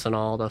find us on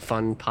all the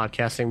fun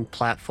podcasting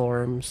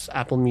platforms,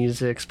 Apple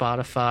Music,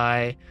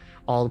 Spotify,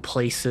 all the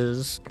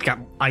places. Got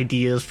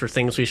ideas for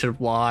things we should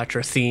watch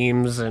or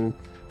themes and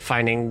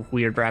finding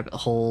weird rabbit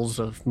holes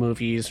of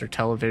movies or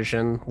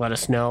television. Let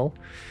us know.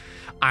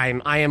 I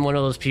am one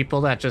of those people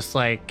that just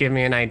like give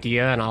me an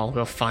idea and I'll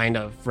go find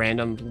a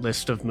random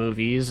list of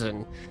movies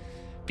and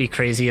be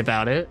crazy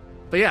about it.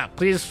 But yeah,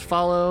 please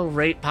follow,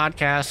 rate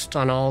podcast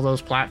on all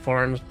those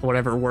platforms,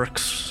 whatever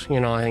works.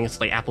 I think it's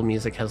like Apple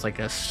Music has like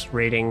a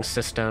rating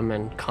system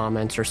and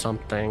comments or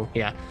something.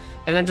 Yeah.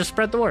 And then just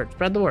spread the word.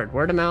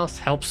 Word of mouth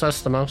helps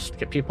us the most,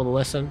 get people to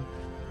listen.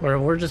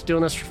 We're just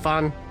doing this for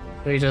fun.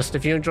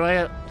 If you enjoy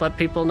it, let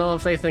people know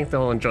if they think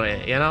they'll enjoy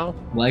it,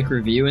 Like,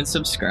 review, and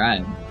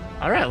subscribe.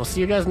 All right, we'll see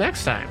you guys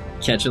next time.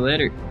 Catch you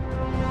later.